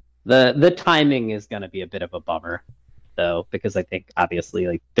 ahead. The timing is going to be a bit of a bummer though, because I think obviously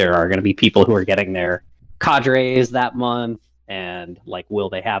like there are going to be people who are getting their cadres that month, and like will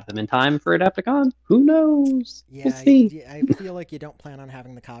they have them in time for Adepticon? Who knows? We'll Yeah, see. I feel like you don't plan on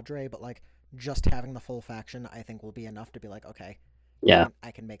having the cadre, but like just having the full faction, I think will be enough to be like, okay, Yeah.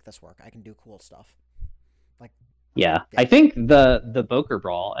 I can make this work. I can do cool stuff. Like, Yeah, yeah, I think the Boker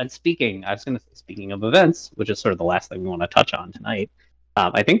Brawl. And I was going to say, speaking of events, which is sort of the last thing we want to touch on tonight.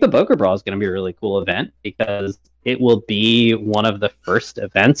 I think the Boker Brawl is going to be a really cool event because it will be one of the first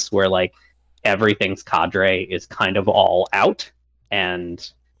events where like everything's cadre is kind of all out,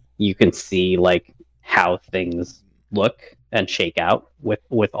 and you can see like how things look and shake out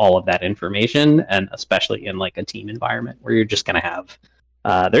with all of that information, and especially in like a team environment where you're just going to have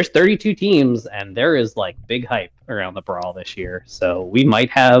there's 32 teams, and there is like big hype around the Brawl this year. So we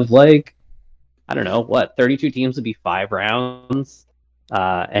might have like, I don't know, what, 32 teams would be 5 rounds,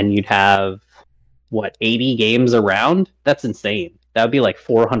 and you'd have what, 80 games around? That's insane. That would be like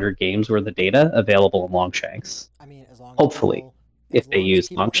 400 games worth of data available in Longshanks. I mean, Hopefully, as if they long as use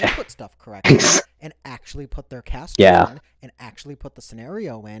people Longshanks. input stuff correctly and actually put their casters Yeah, in and actually put the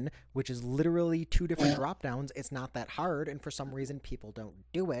scenario in, which is literally 2 different drop downs, it's not that hard, and for some reason people don't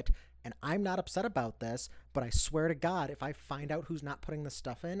do it. And I'm not upset about this, but I swear to God, if I find out who's not putting this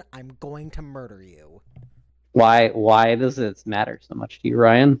stuff in, I'm going to murder you. why does it matter so much to you,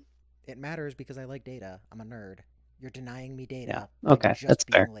 Ryan? It matters because I like data. I'm a nerd. You're denying me Yeah, data by okay, that's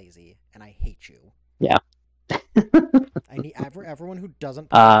just fair. being lazy, and I hate you. Yeah. I need everyone who doesn't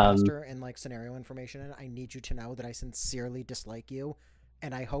put their um caster and like scenario information in. I need you to know that I sincerely dislike you,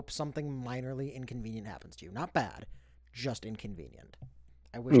 and I hope something minorly inconvenient happens to you. Not bad, just inconvenient.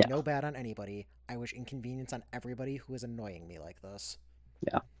 I wish yeah. no bad on anybody. I wish inconvenience on everybody who is annoying me like this.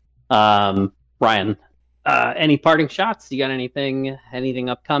 Yeah. Ryan, any parting shots? You got anything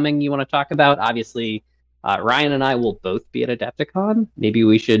upcoming you want to talk about? Obviously, Ryan and I will both be at Adepticon. Maybe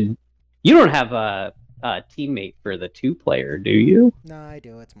we should. You don't have a teammate for the 2-player, do you? No, I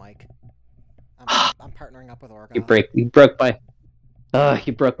do. It's Mike. I'm partnering up with you Orgoth. break. You broke my.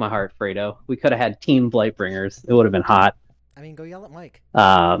 You broke my heart, Fredo. We could have had Team Blightbringers. It would have been hot. I mean, go yell at Mike.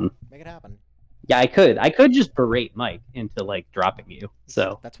 Um, Make it happen. yeah, I could. I could just berate Mike into like dropping you.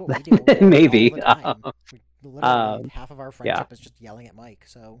 So That's what we do maybe. all the time. Literally, half of our Yeah. friendship is just yelling at Mike.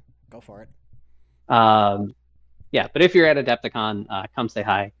 So go for it. Yeah, but if you're at Adepticon, come say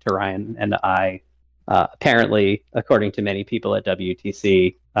hi to Ryan and I. Apparently, according to many people at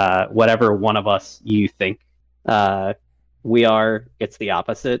WTC, whatever one of us you think we are, it's the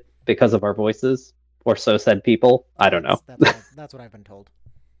opposite because of our voices, or so said people. I don't know. That's what I've been told.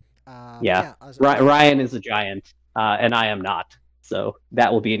 Yeah, Yeah. Ryan is a giant, and I am not. So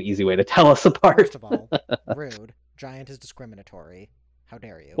that will be an easy way to tell us apart. First of all, rude. Giant is discriminatory. How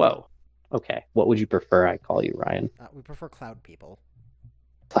dare you? Whoa. Okay. What would you prefer I call you, Ryan? We prefer cloud people.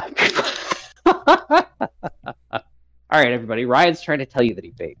 All right, everybody. Ryan's trying to tell you that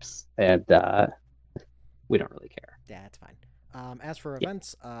he vapes, and we don't really care. Yeah, it's fine. As for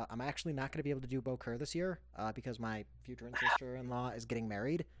events, I'm actually not going to be able to do Bokur this year because my future sister-in-law is getting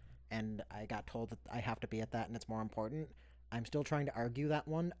married, and I got told that I have to be at that, and it's more important. I'm still trying to argue that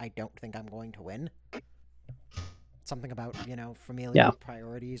one. I don't think I'm going to win. Something about, familial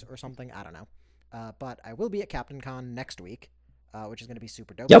priorities or something. I don't know. But I will be at Captain Con next week, which is going to be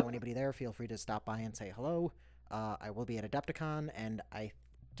super dope. Yep. So anybody there, feel free to stop by and say hello. I will be at Adepticon, and I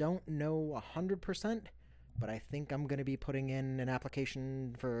don't know 100%, but I think I'm going to be putting in an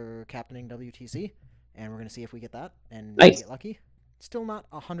application for captaining WTC, and we're going to see if we get that and maybe get lucky. Still not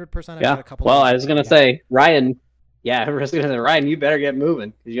 100%. I've got a couple. Well, I was going to say, Ryan. Yeah, I was going to say, Ryan, you better get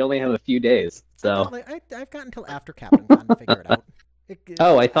moving because you only have a few days. So I've got until after Captain Con to figure it out.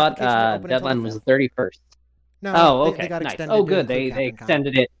 I thought deadline was the 31st. No, okay, they got nice. extended. Oh, good. They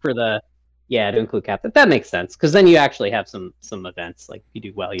extended it for to include Captain. That makes sense because then you actually have some events. Like if you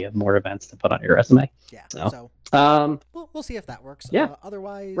do well, you have more events to put on your resume. Yeah. So we'll see if that works. Yeah.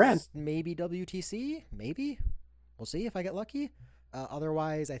 Otherwise, maybe WTC. Maybe we'll see if I get lucky.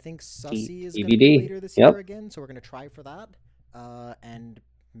 Otherwise, I think Sussy is going to be later this year again, so we're going to try for that. And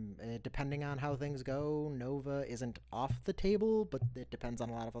depending on how things go, Nova isn't off the table, but it depends on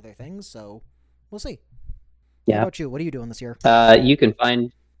a lot of other things. So we'll see. Yeah. How about you? What are you doing this year? You can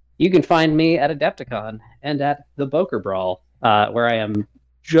find me at Adepticon and at the Boker Brawl, where I am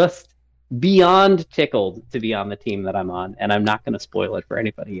just beyond tickled to be on the team that I'm on, and I'm not going to spoil it for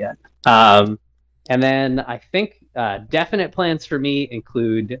anybody yet. And then I think definite plans for me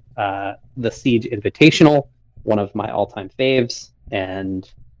include the Siege Invitational, one of my all-time faves. And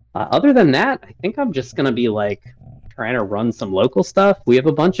other than that, I think I'm just going to be like trying to run some local stuff. We have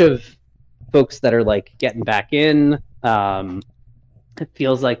a bunch of folks that are like getting back in. It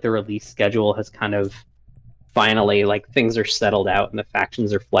feels like the release schedule has kind of finally, like, things are settled out and the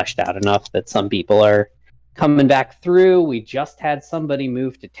factions are fleshed out enough that some people are coming back through. We just had somebody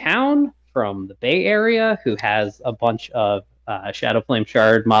move to town from the Bay Area who has a bunch of Shadowflame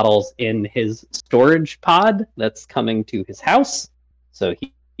Shard models in his storage pod that's coming to his house. So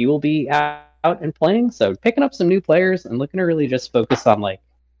he will be out and playing. So picking up some new players and looking to really just focus on like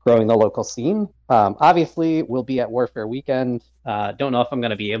growing the local scene. Obviously, we'll be at Warfare Weekend. Don't know if I'm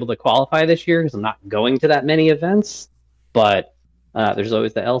going to be able to qualify this year because I'm not going to that many events. But there's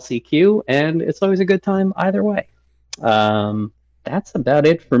always the LCQ, and it's always a good time either way. That's about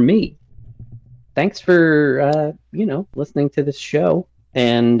it for me. Thanks for listening to this show,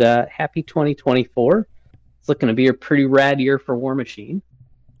 and happy 2024. It's looking to be a pretty rad year for War Machine.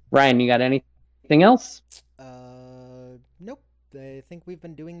 Ryan, you got anything else? Nope. I think we've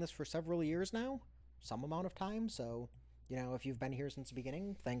been doing this for several years now, some amount of time. So, if you've been here since the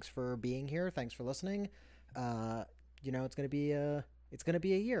beginning, thanks for being here. Thanks for listening. It's gonna be a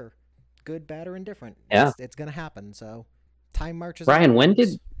year, good, bad, or indifferent. Yeah, it's gonna happen. So, time marches. Ryan, when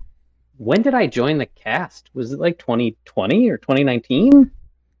did I join the cast? Was it like 2020 or 2019?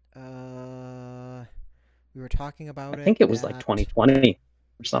 We were talking about it. I think it was like 2020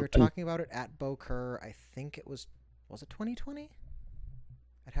 or something. We were talking about it at Bokur. I think it was it 2020?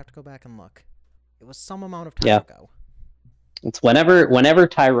 I'd have to go back and look. It was some amount of time ago. It's whenever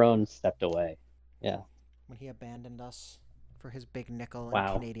Tyrone stepped away. Yeah. When he abandoned us for his big nickel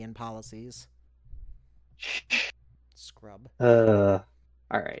and Canadian policies. Scrub. All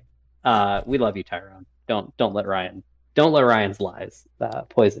right. We love you, Tyrone. Don't let Ryan's lies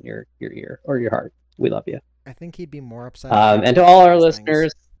poison your ear or your heart. We love you. I think he'd be more upset. And to all our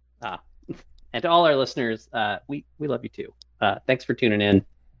listeners, we love you too. Thanks for tuning in.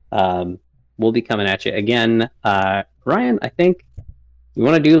 We'll be coming at you again. Ryan, I think you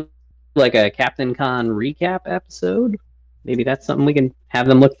want to do like a Captain Con recap episode. Maybe that's something we can have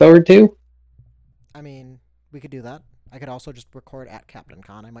them look forward to. I mean, we could do that. I could also just record at Captain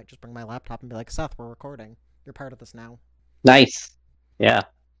Con. I might just bring my laptop and be like, Seth, we're recording. You're part of this now. Nice. Yeah.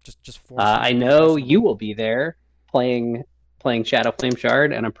 Just I know you will be there playing Shadowflame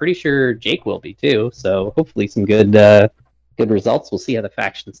Shard, and I'm pretty sure Jake will be too. So hopefully some good results. We'll see how the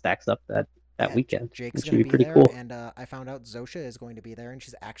faction stacks up that weekend. Jake's going to be pretty there, cool. And I found out Zosha is going to be there, and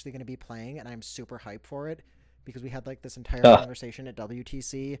she's actually going to be playing, and I'm super hyped for it because we had like this entire conversation at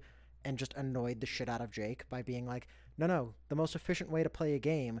WTC and just annoyed the shit out of Jake by being like, no, the most efficient way to play a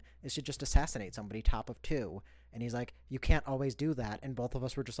game is to just assassinate somebody top of 2. And he's like, you can't always do that. And both of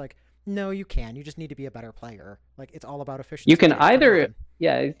us were just like, no, you can. You just need to be a better player. Like, it's all about efficiency. You can either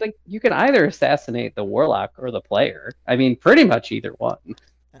assassinate the warlock or the player. I mean, pretty much either one.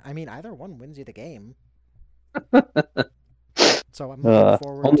 I mean, either one wins you the game. So I'm looking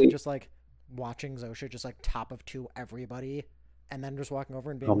forward to Only, just like watching Zosha just like top of two everybody, and then just walking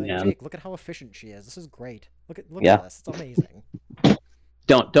over and oh being like, man, Jake, look at how efficient she is. This is great. Look at yeah. this. It's amazing.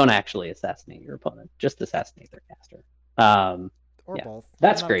 Don't actually assassinate your opponent. Just assassinate their caster. Um, Or yeah, both. I'm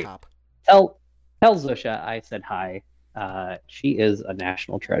that's not a great. cop. Tell tell Zusha I said hi. She is a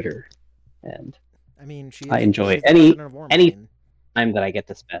national treasure, and I mean, I enjoy she's the president of any Warmachine. time that I get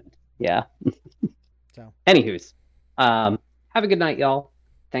to spend. Yeah. So Anywho's, have a good night, y'all.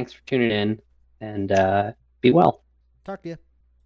 Thanks for tuning in, and be well. talk to you.